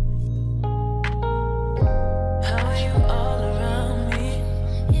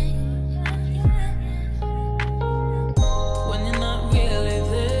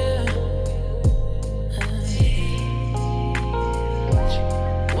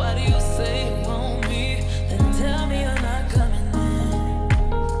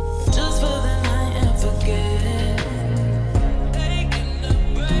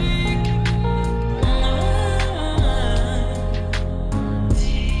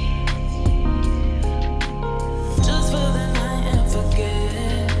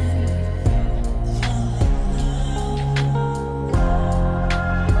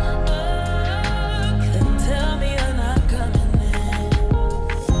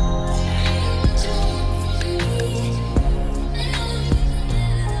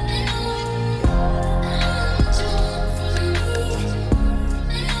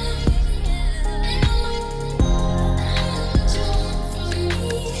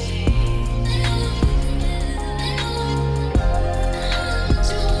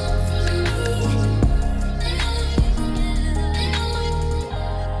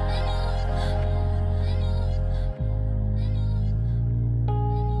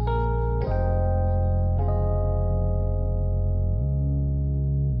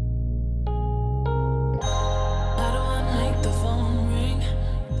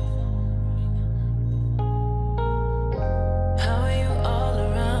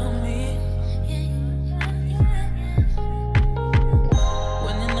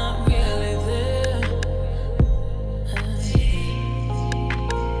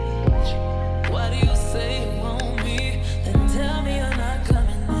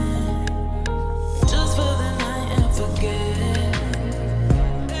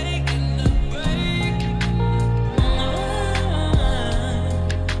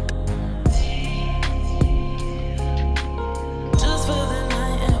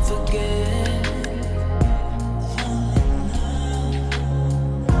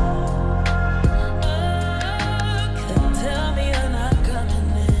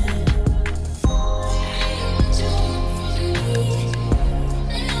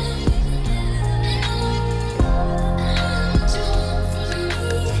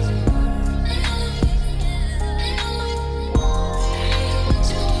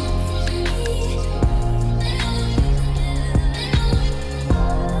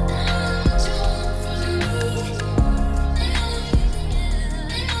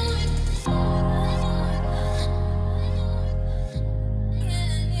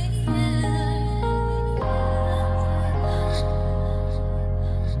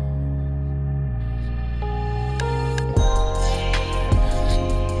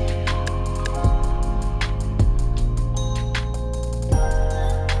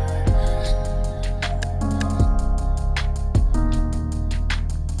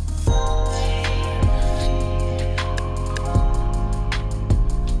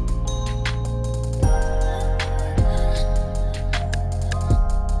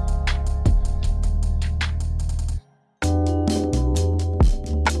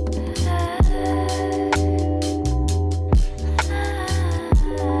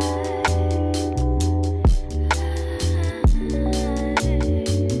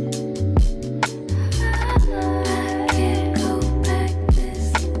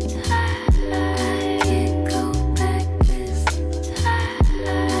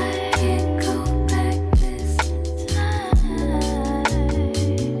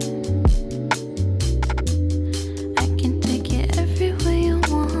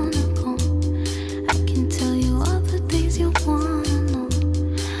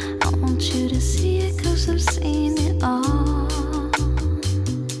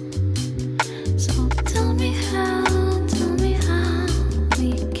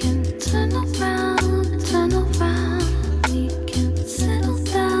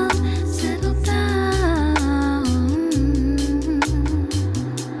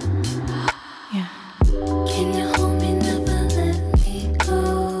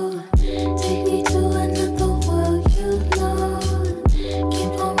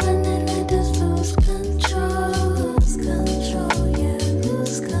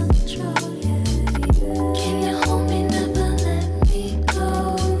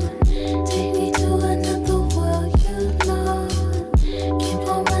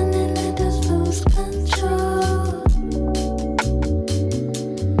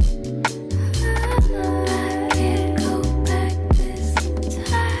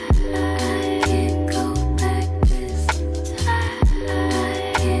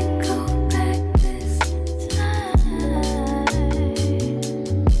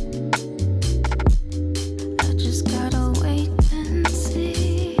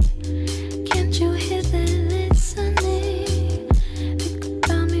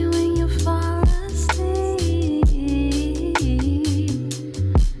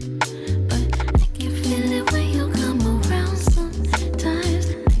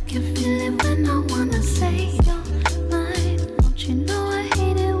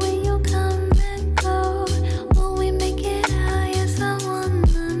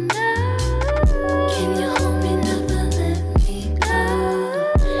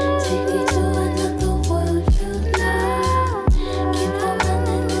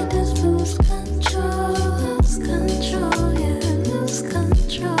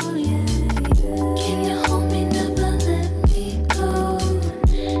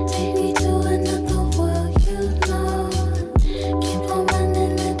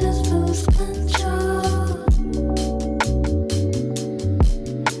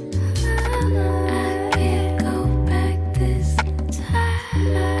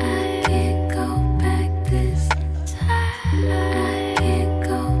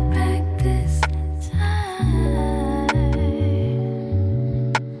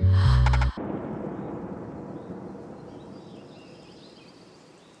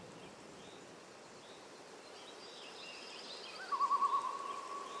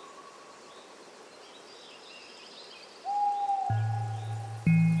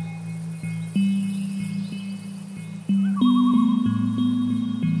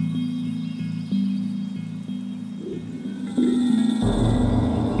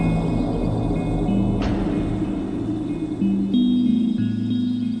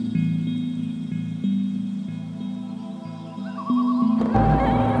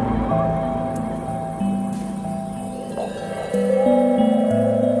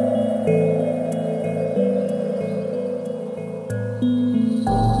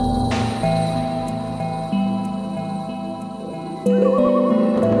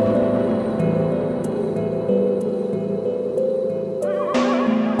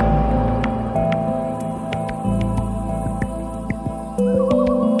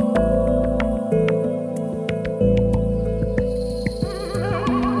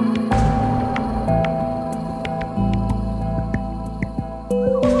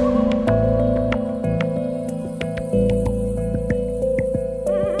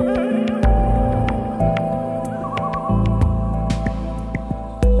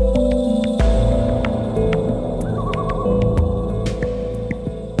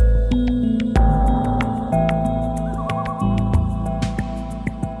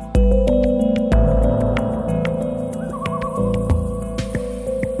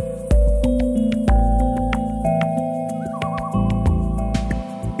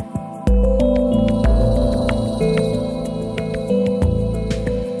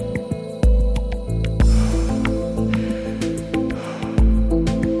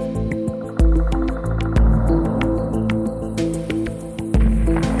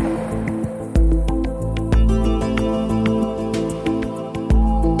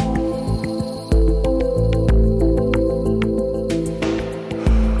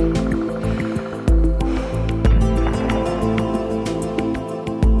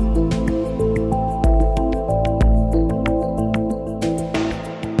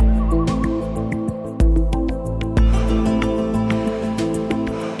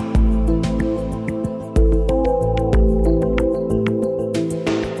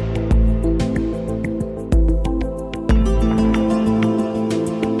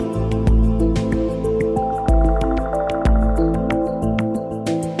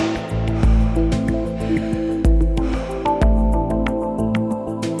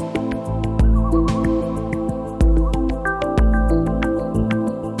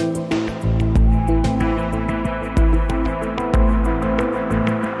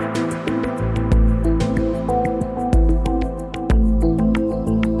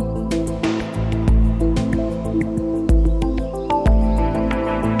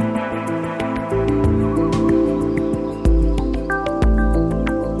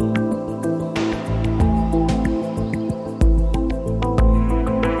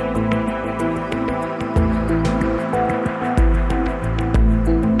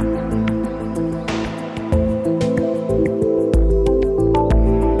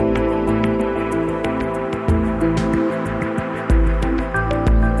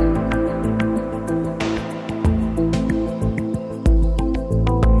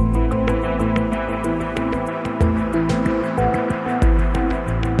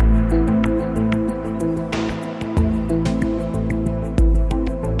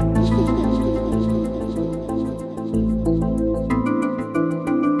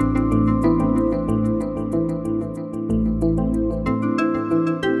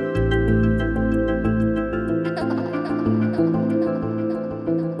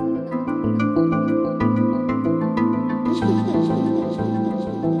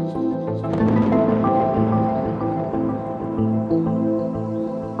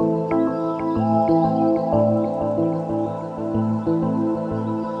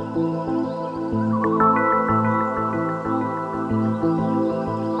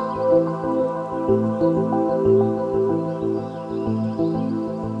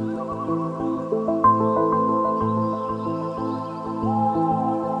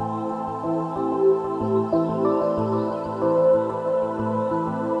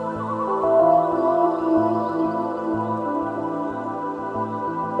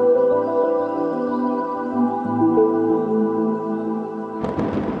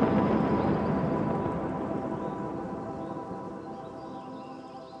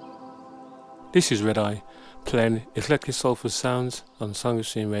 This is Red Eye, playing eclectic soulful sounds on Song of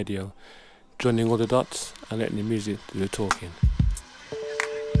Scene Radio, joining all the dots and letting the music do the talking.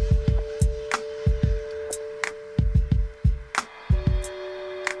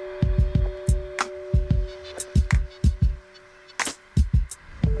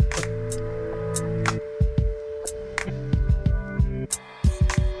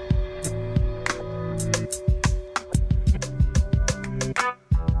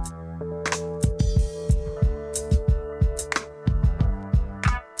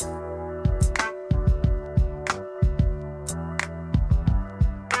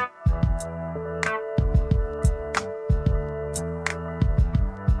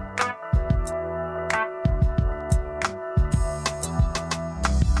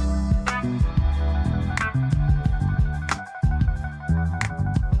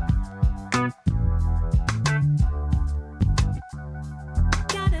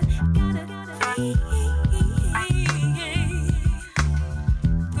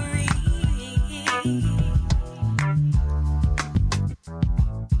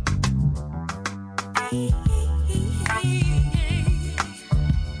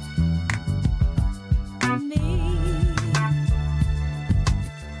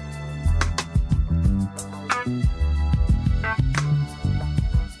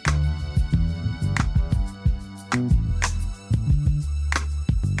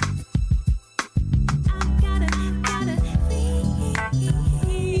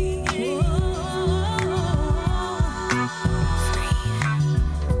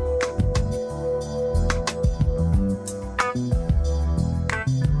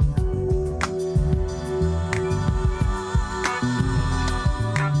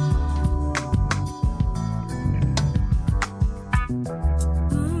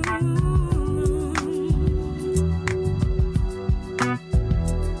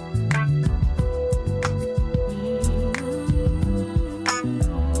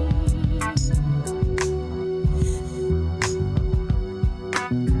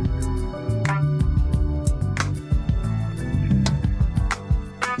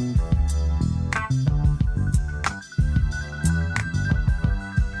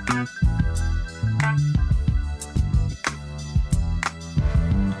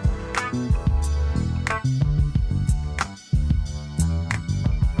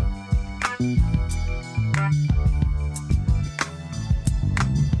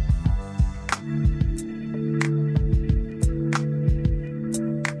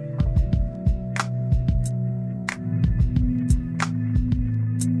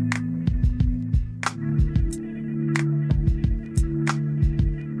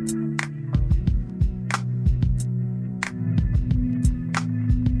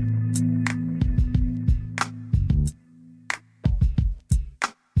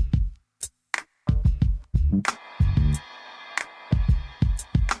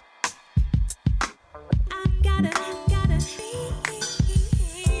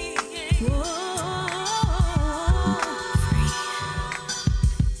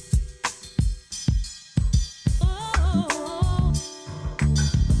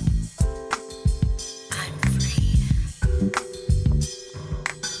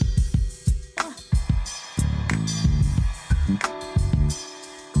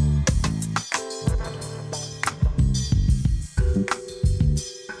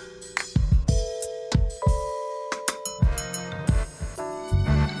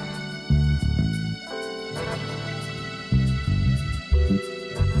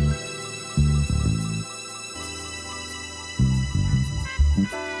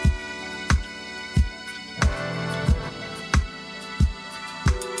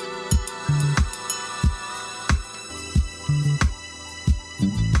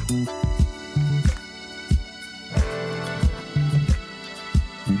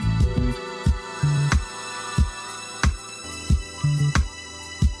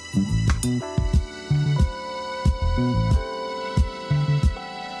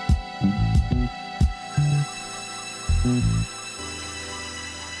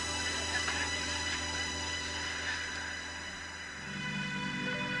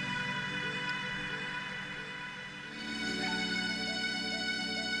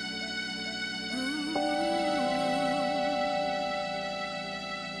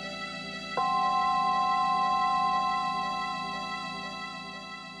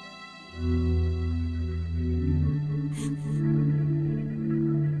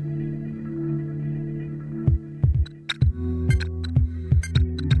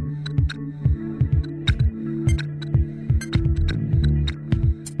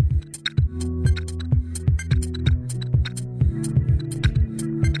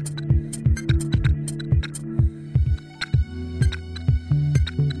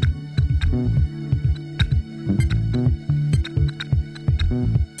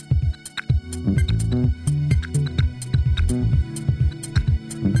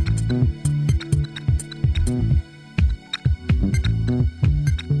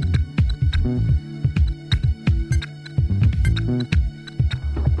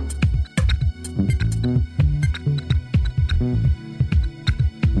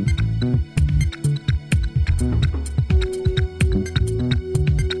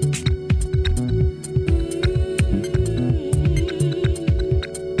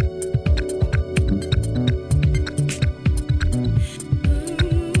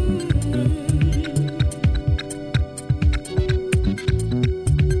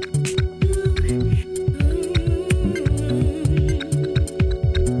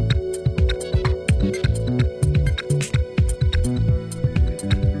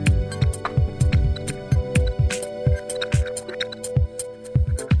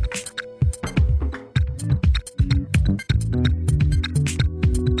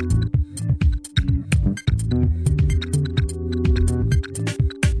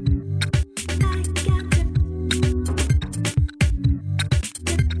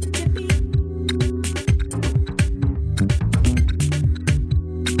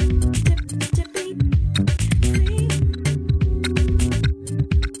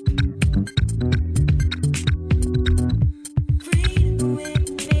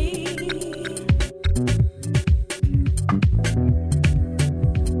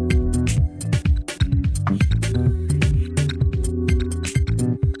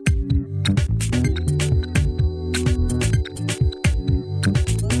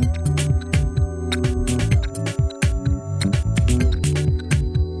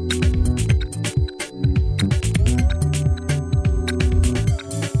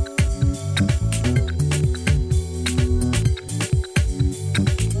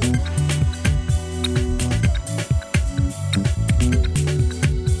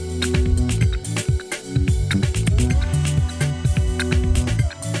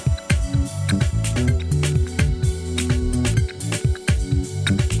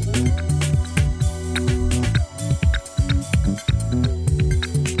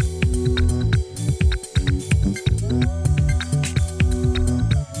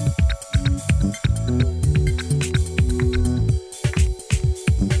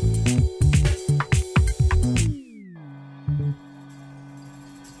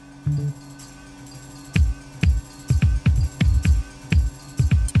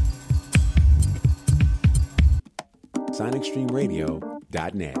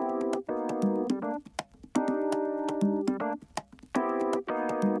 sonicstreamradio.net.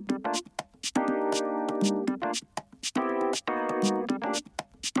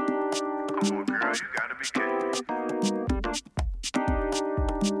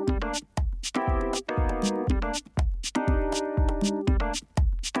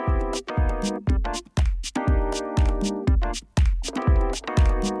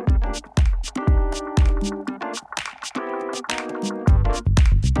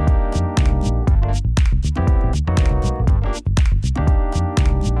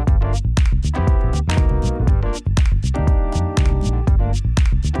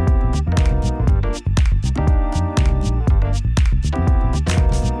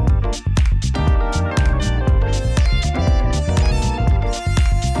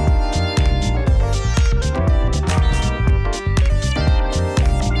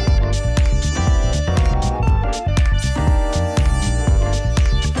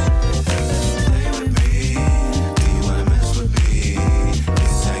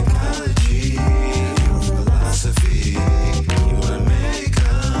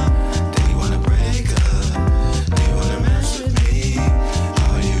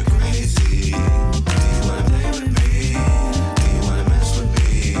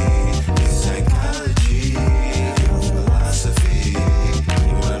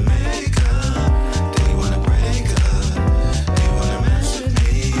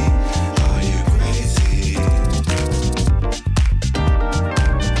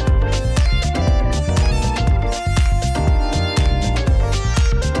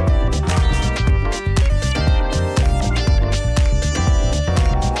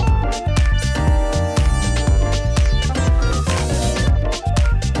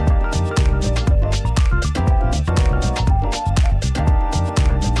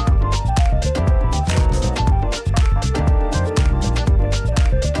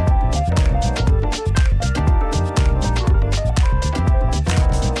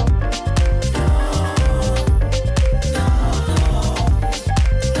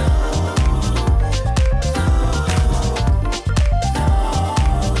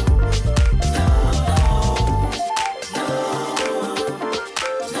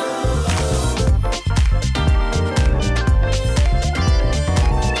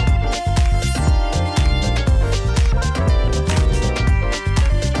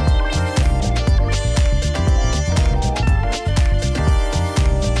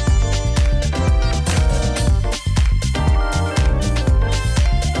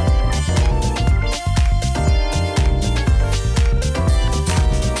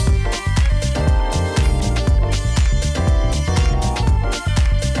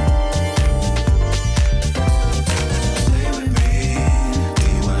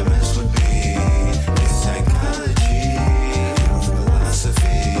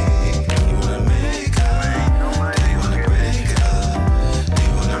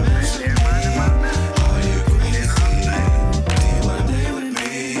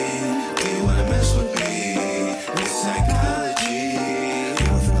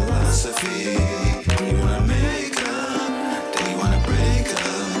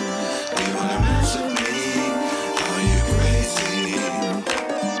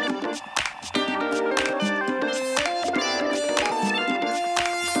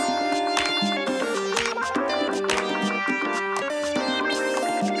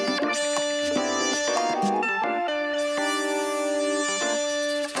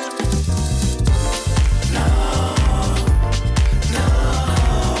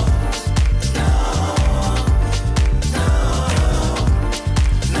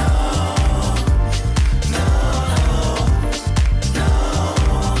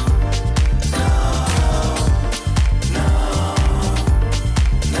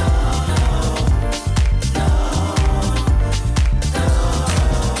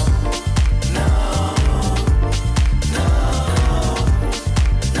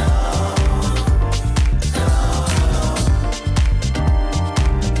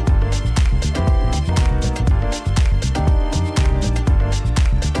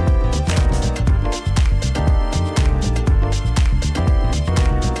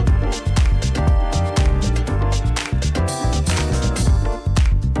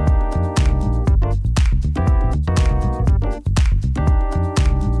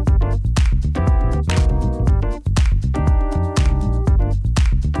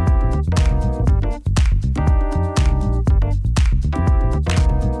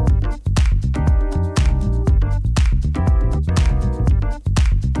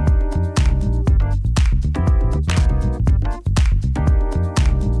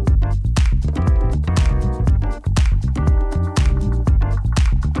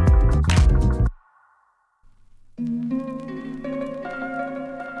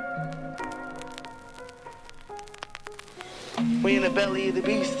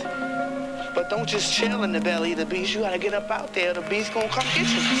 But don't just chill in the belly of the beast. You gotta get up out there. The beast gonna come get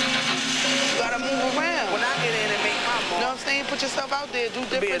you. You gotta move around. When I get in and make my mark. You know what I'm saying? Put yourself out there. Do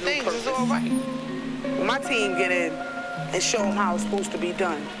different things. It's all right. When my team get in and show them how it's supposed to be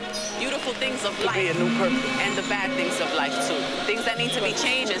done. Beautiful things of life be a new purpose. And the bad things of life too. Things that need to be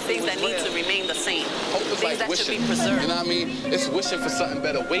changed and things that need to remain the same. Hope is things like that wishing. Should be preserved. You know what I mean? It's wishing for something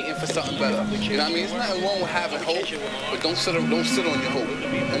better, waiting for something better. You know what I mean? It's nothing wrong with having hope, but don't sit on your hope.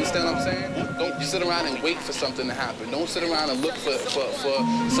 You understand what I'm saying? Don't sit around and wait for something to happen. Don't sit around and look for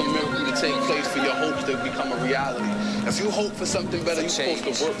some miracle to take place for your hopes to become a reality. If you hope for something better, you're supposed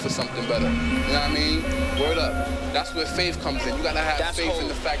to work for something better. You know what I mean? Word up. That's where faith comes in. You gotta have faith in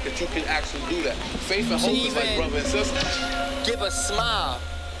the fact that you can actually do that. Faith and hope is like brother and sister. Give a smile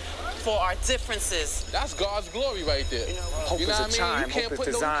for our differences. That's God's glory right there. Hope is a chime, hope is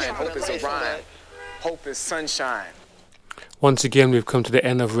design, hope is a rhyme, hope is sunshine. Once again, we've come to the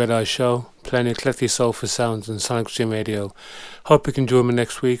end of Red Eye Show, playing eclectic soulful sounds on Sonic Stream Radio. Hope you can join me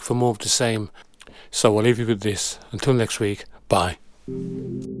next week for more of the same. So I'll leave you with this. Until next week, bye.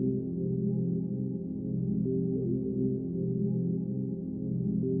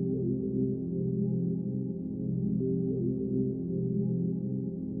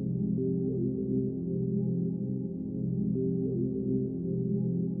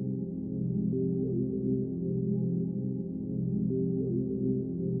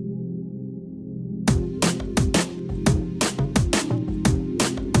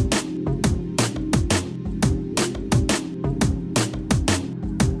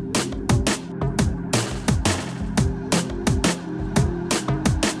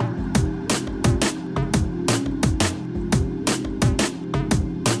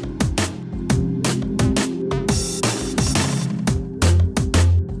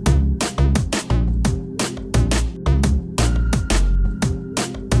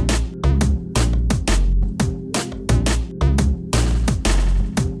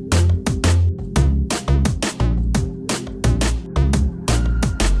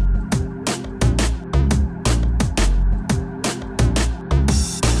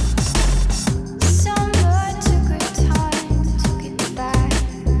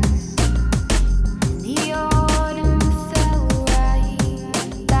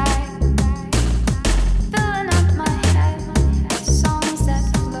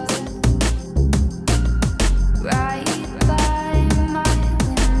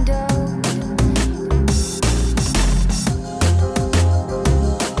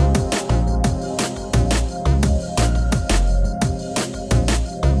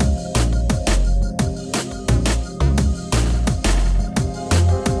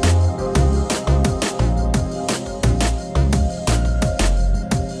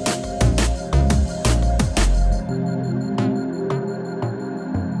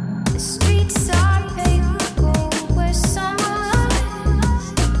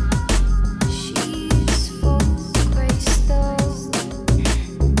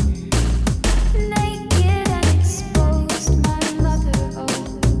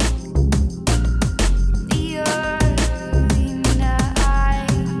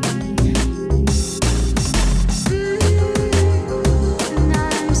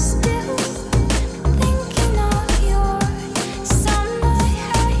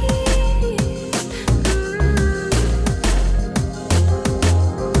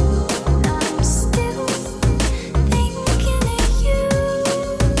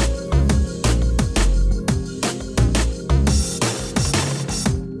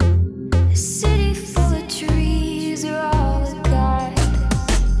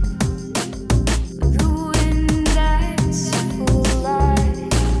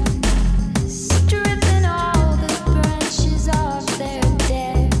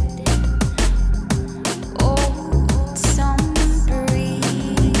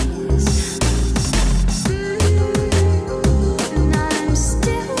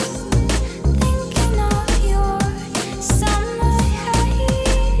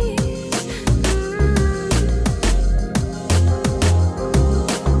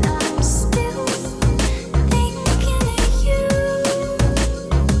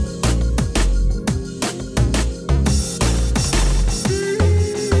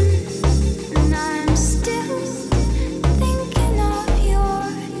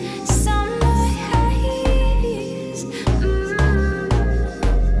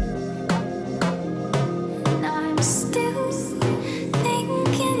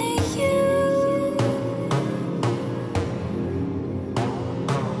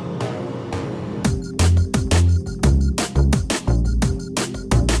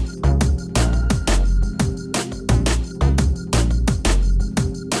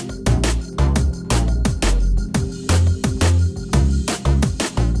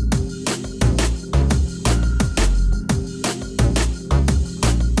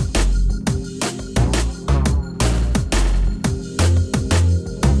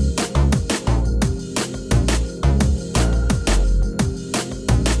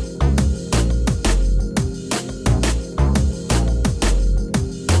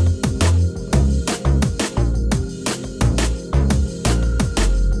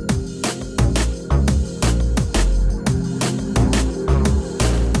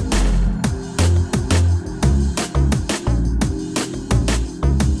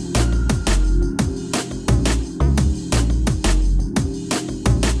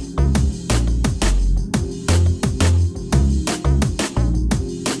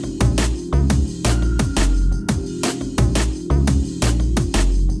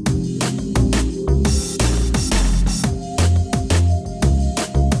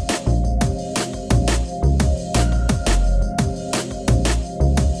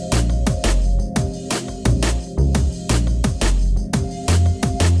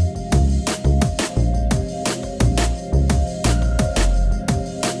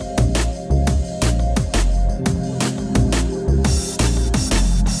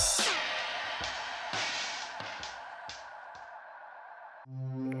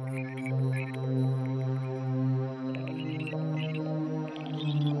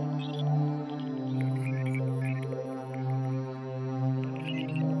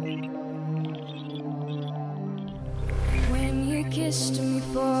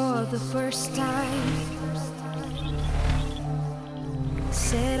 first time.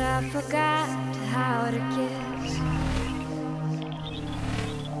 Said I forgot how to kiss.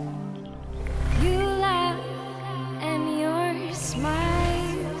 You laughed and your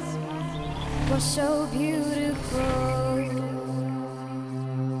smile was so beautiful.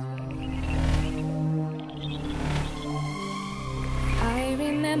 I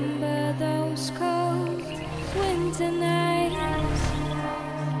remember those cold winter nights.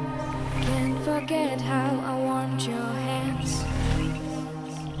 Can't forget how I warmed your hands.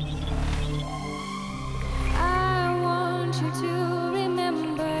 I want you to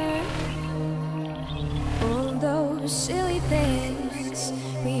remember all those silly things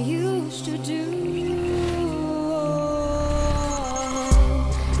we used to do.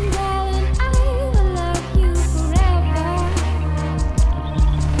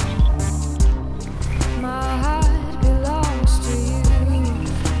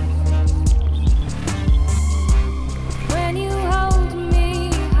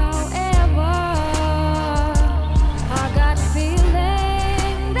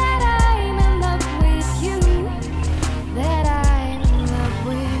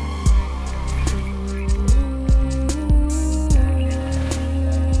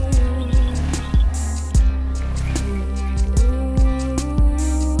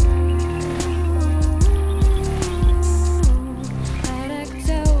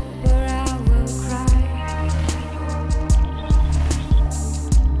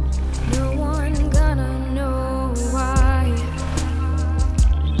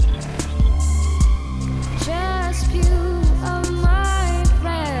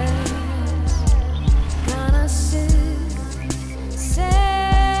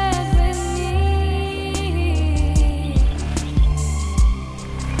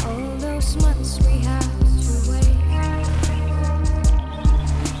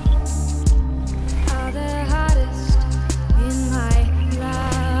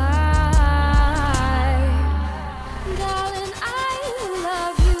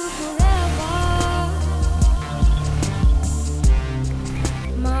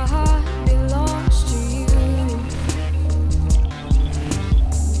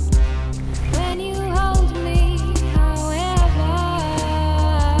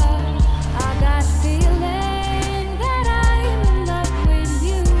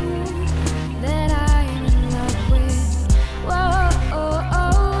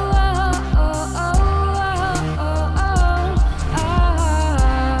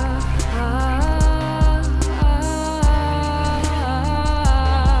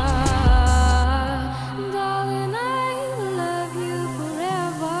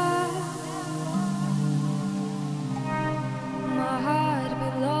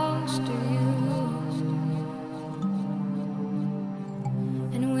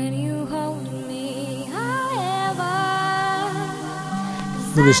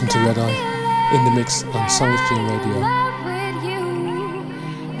 You listen to Red Eye in the mix on Sonic Stream Radio.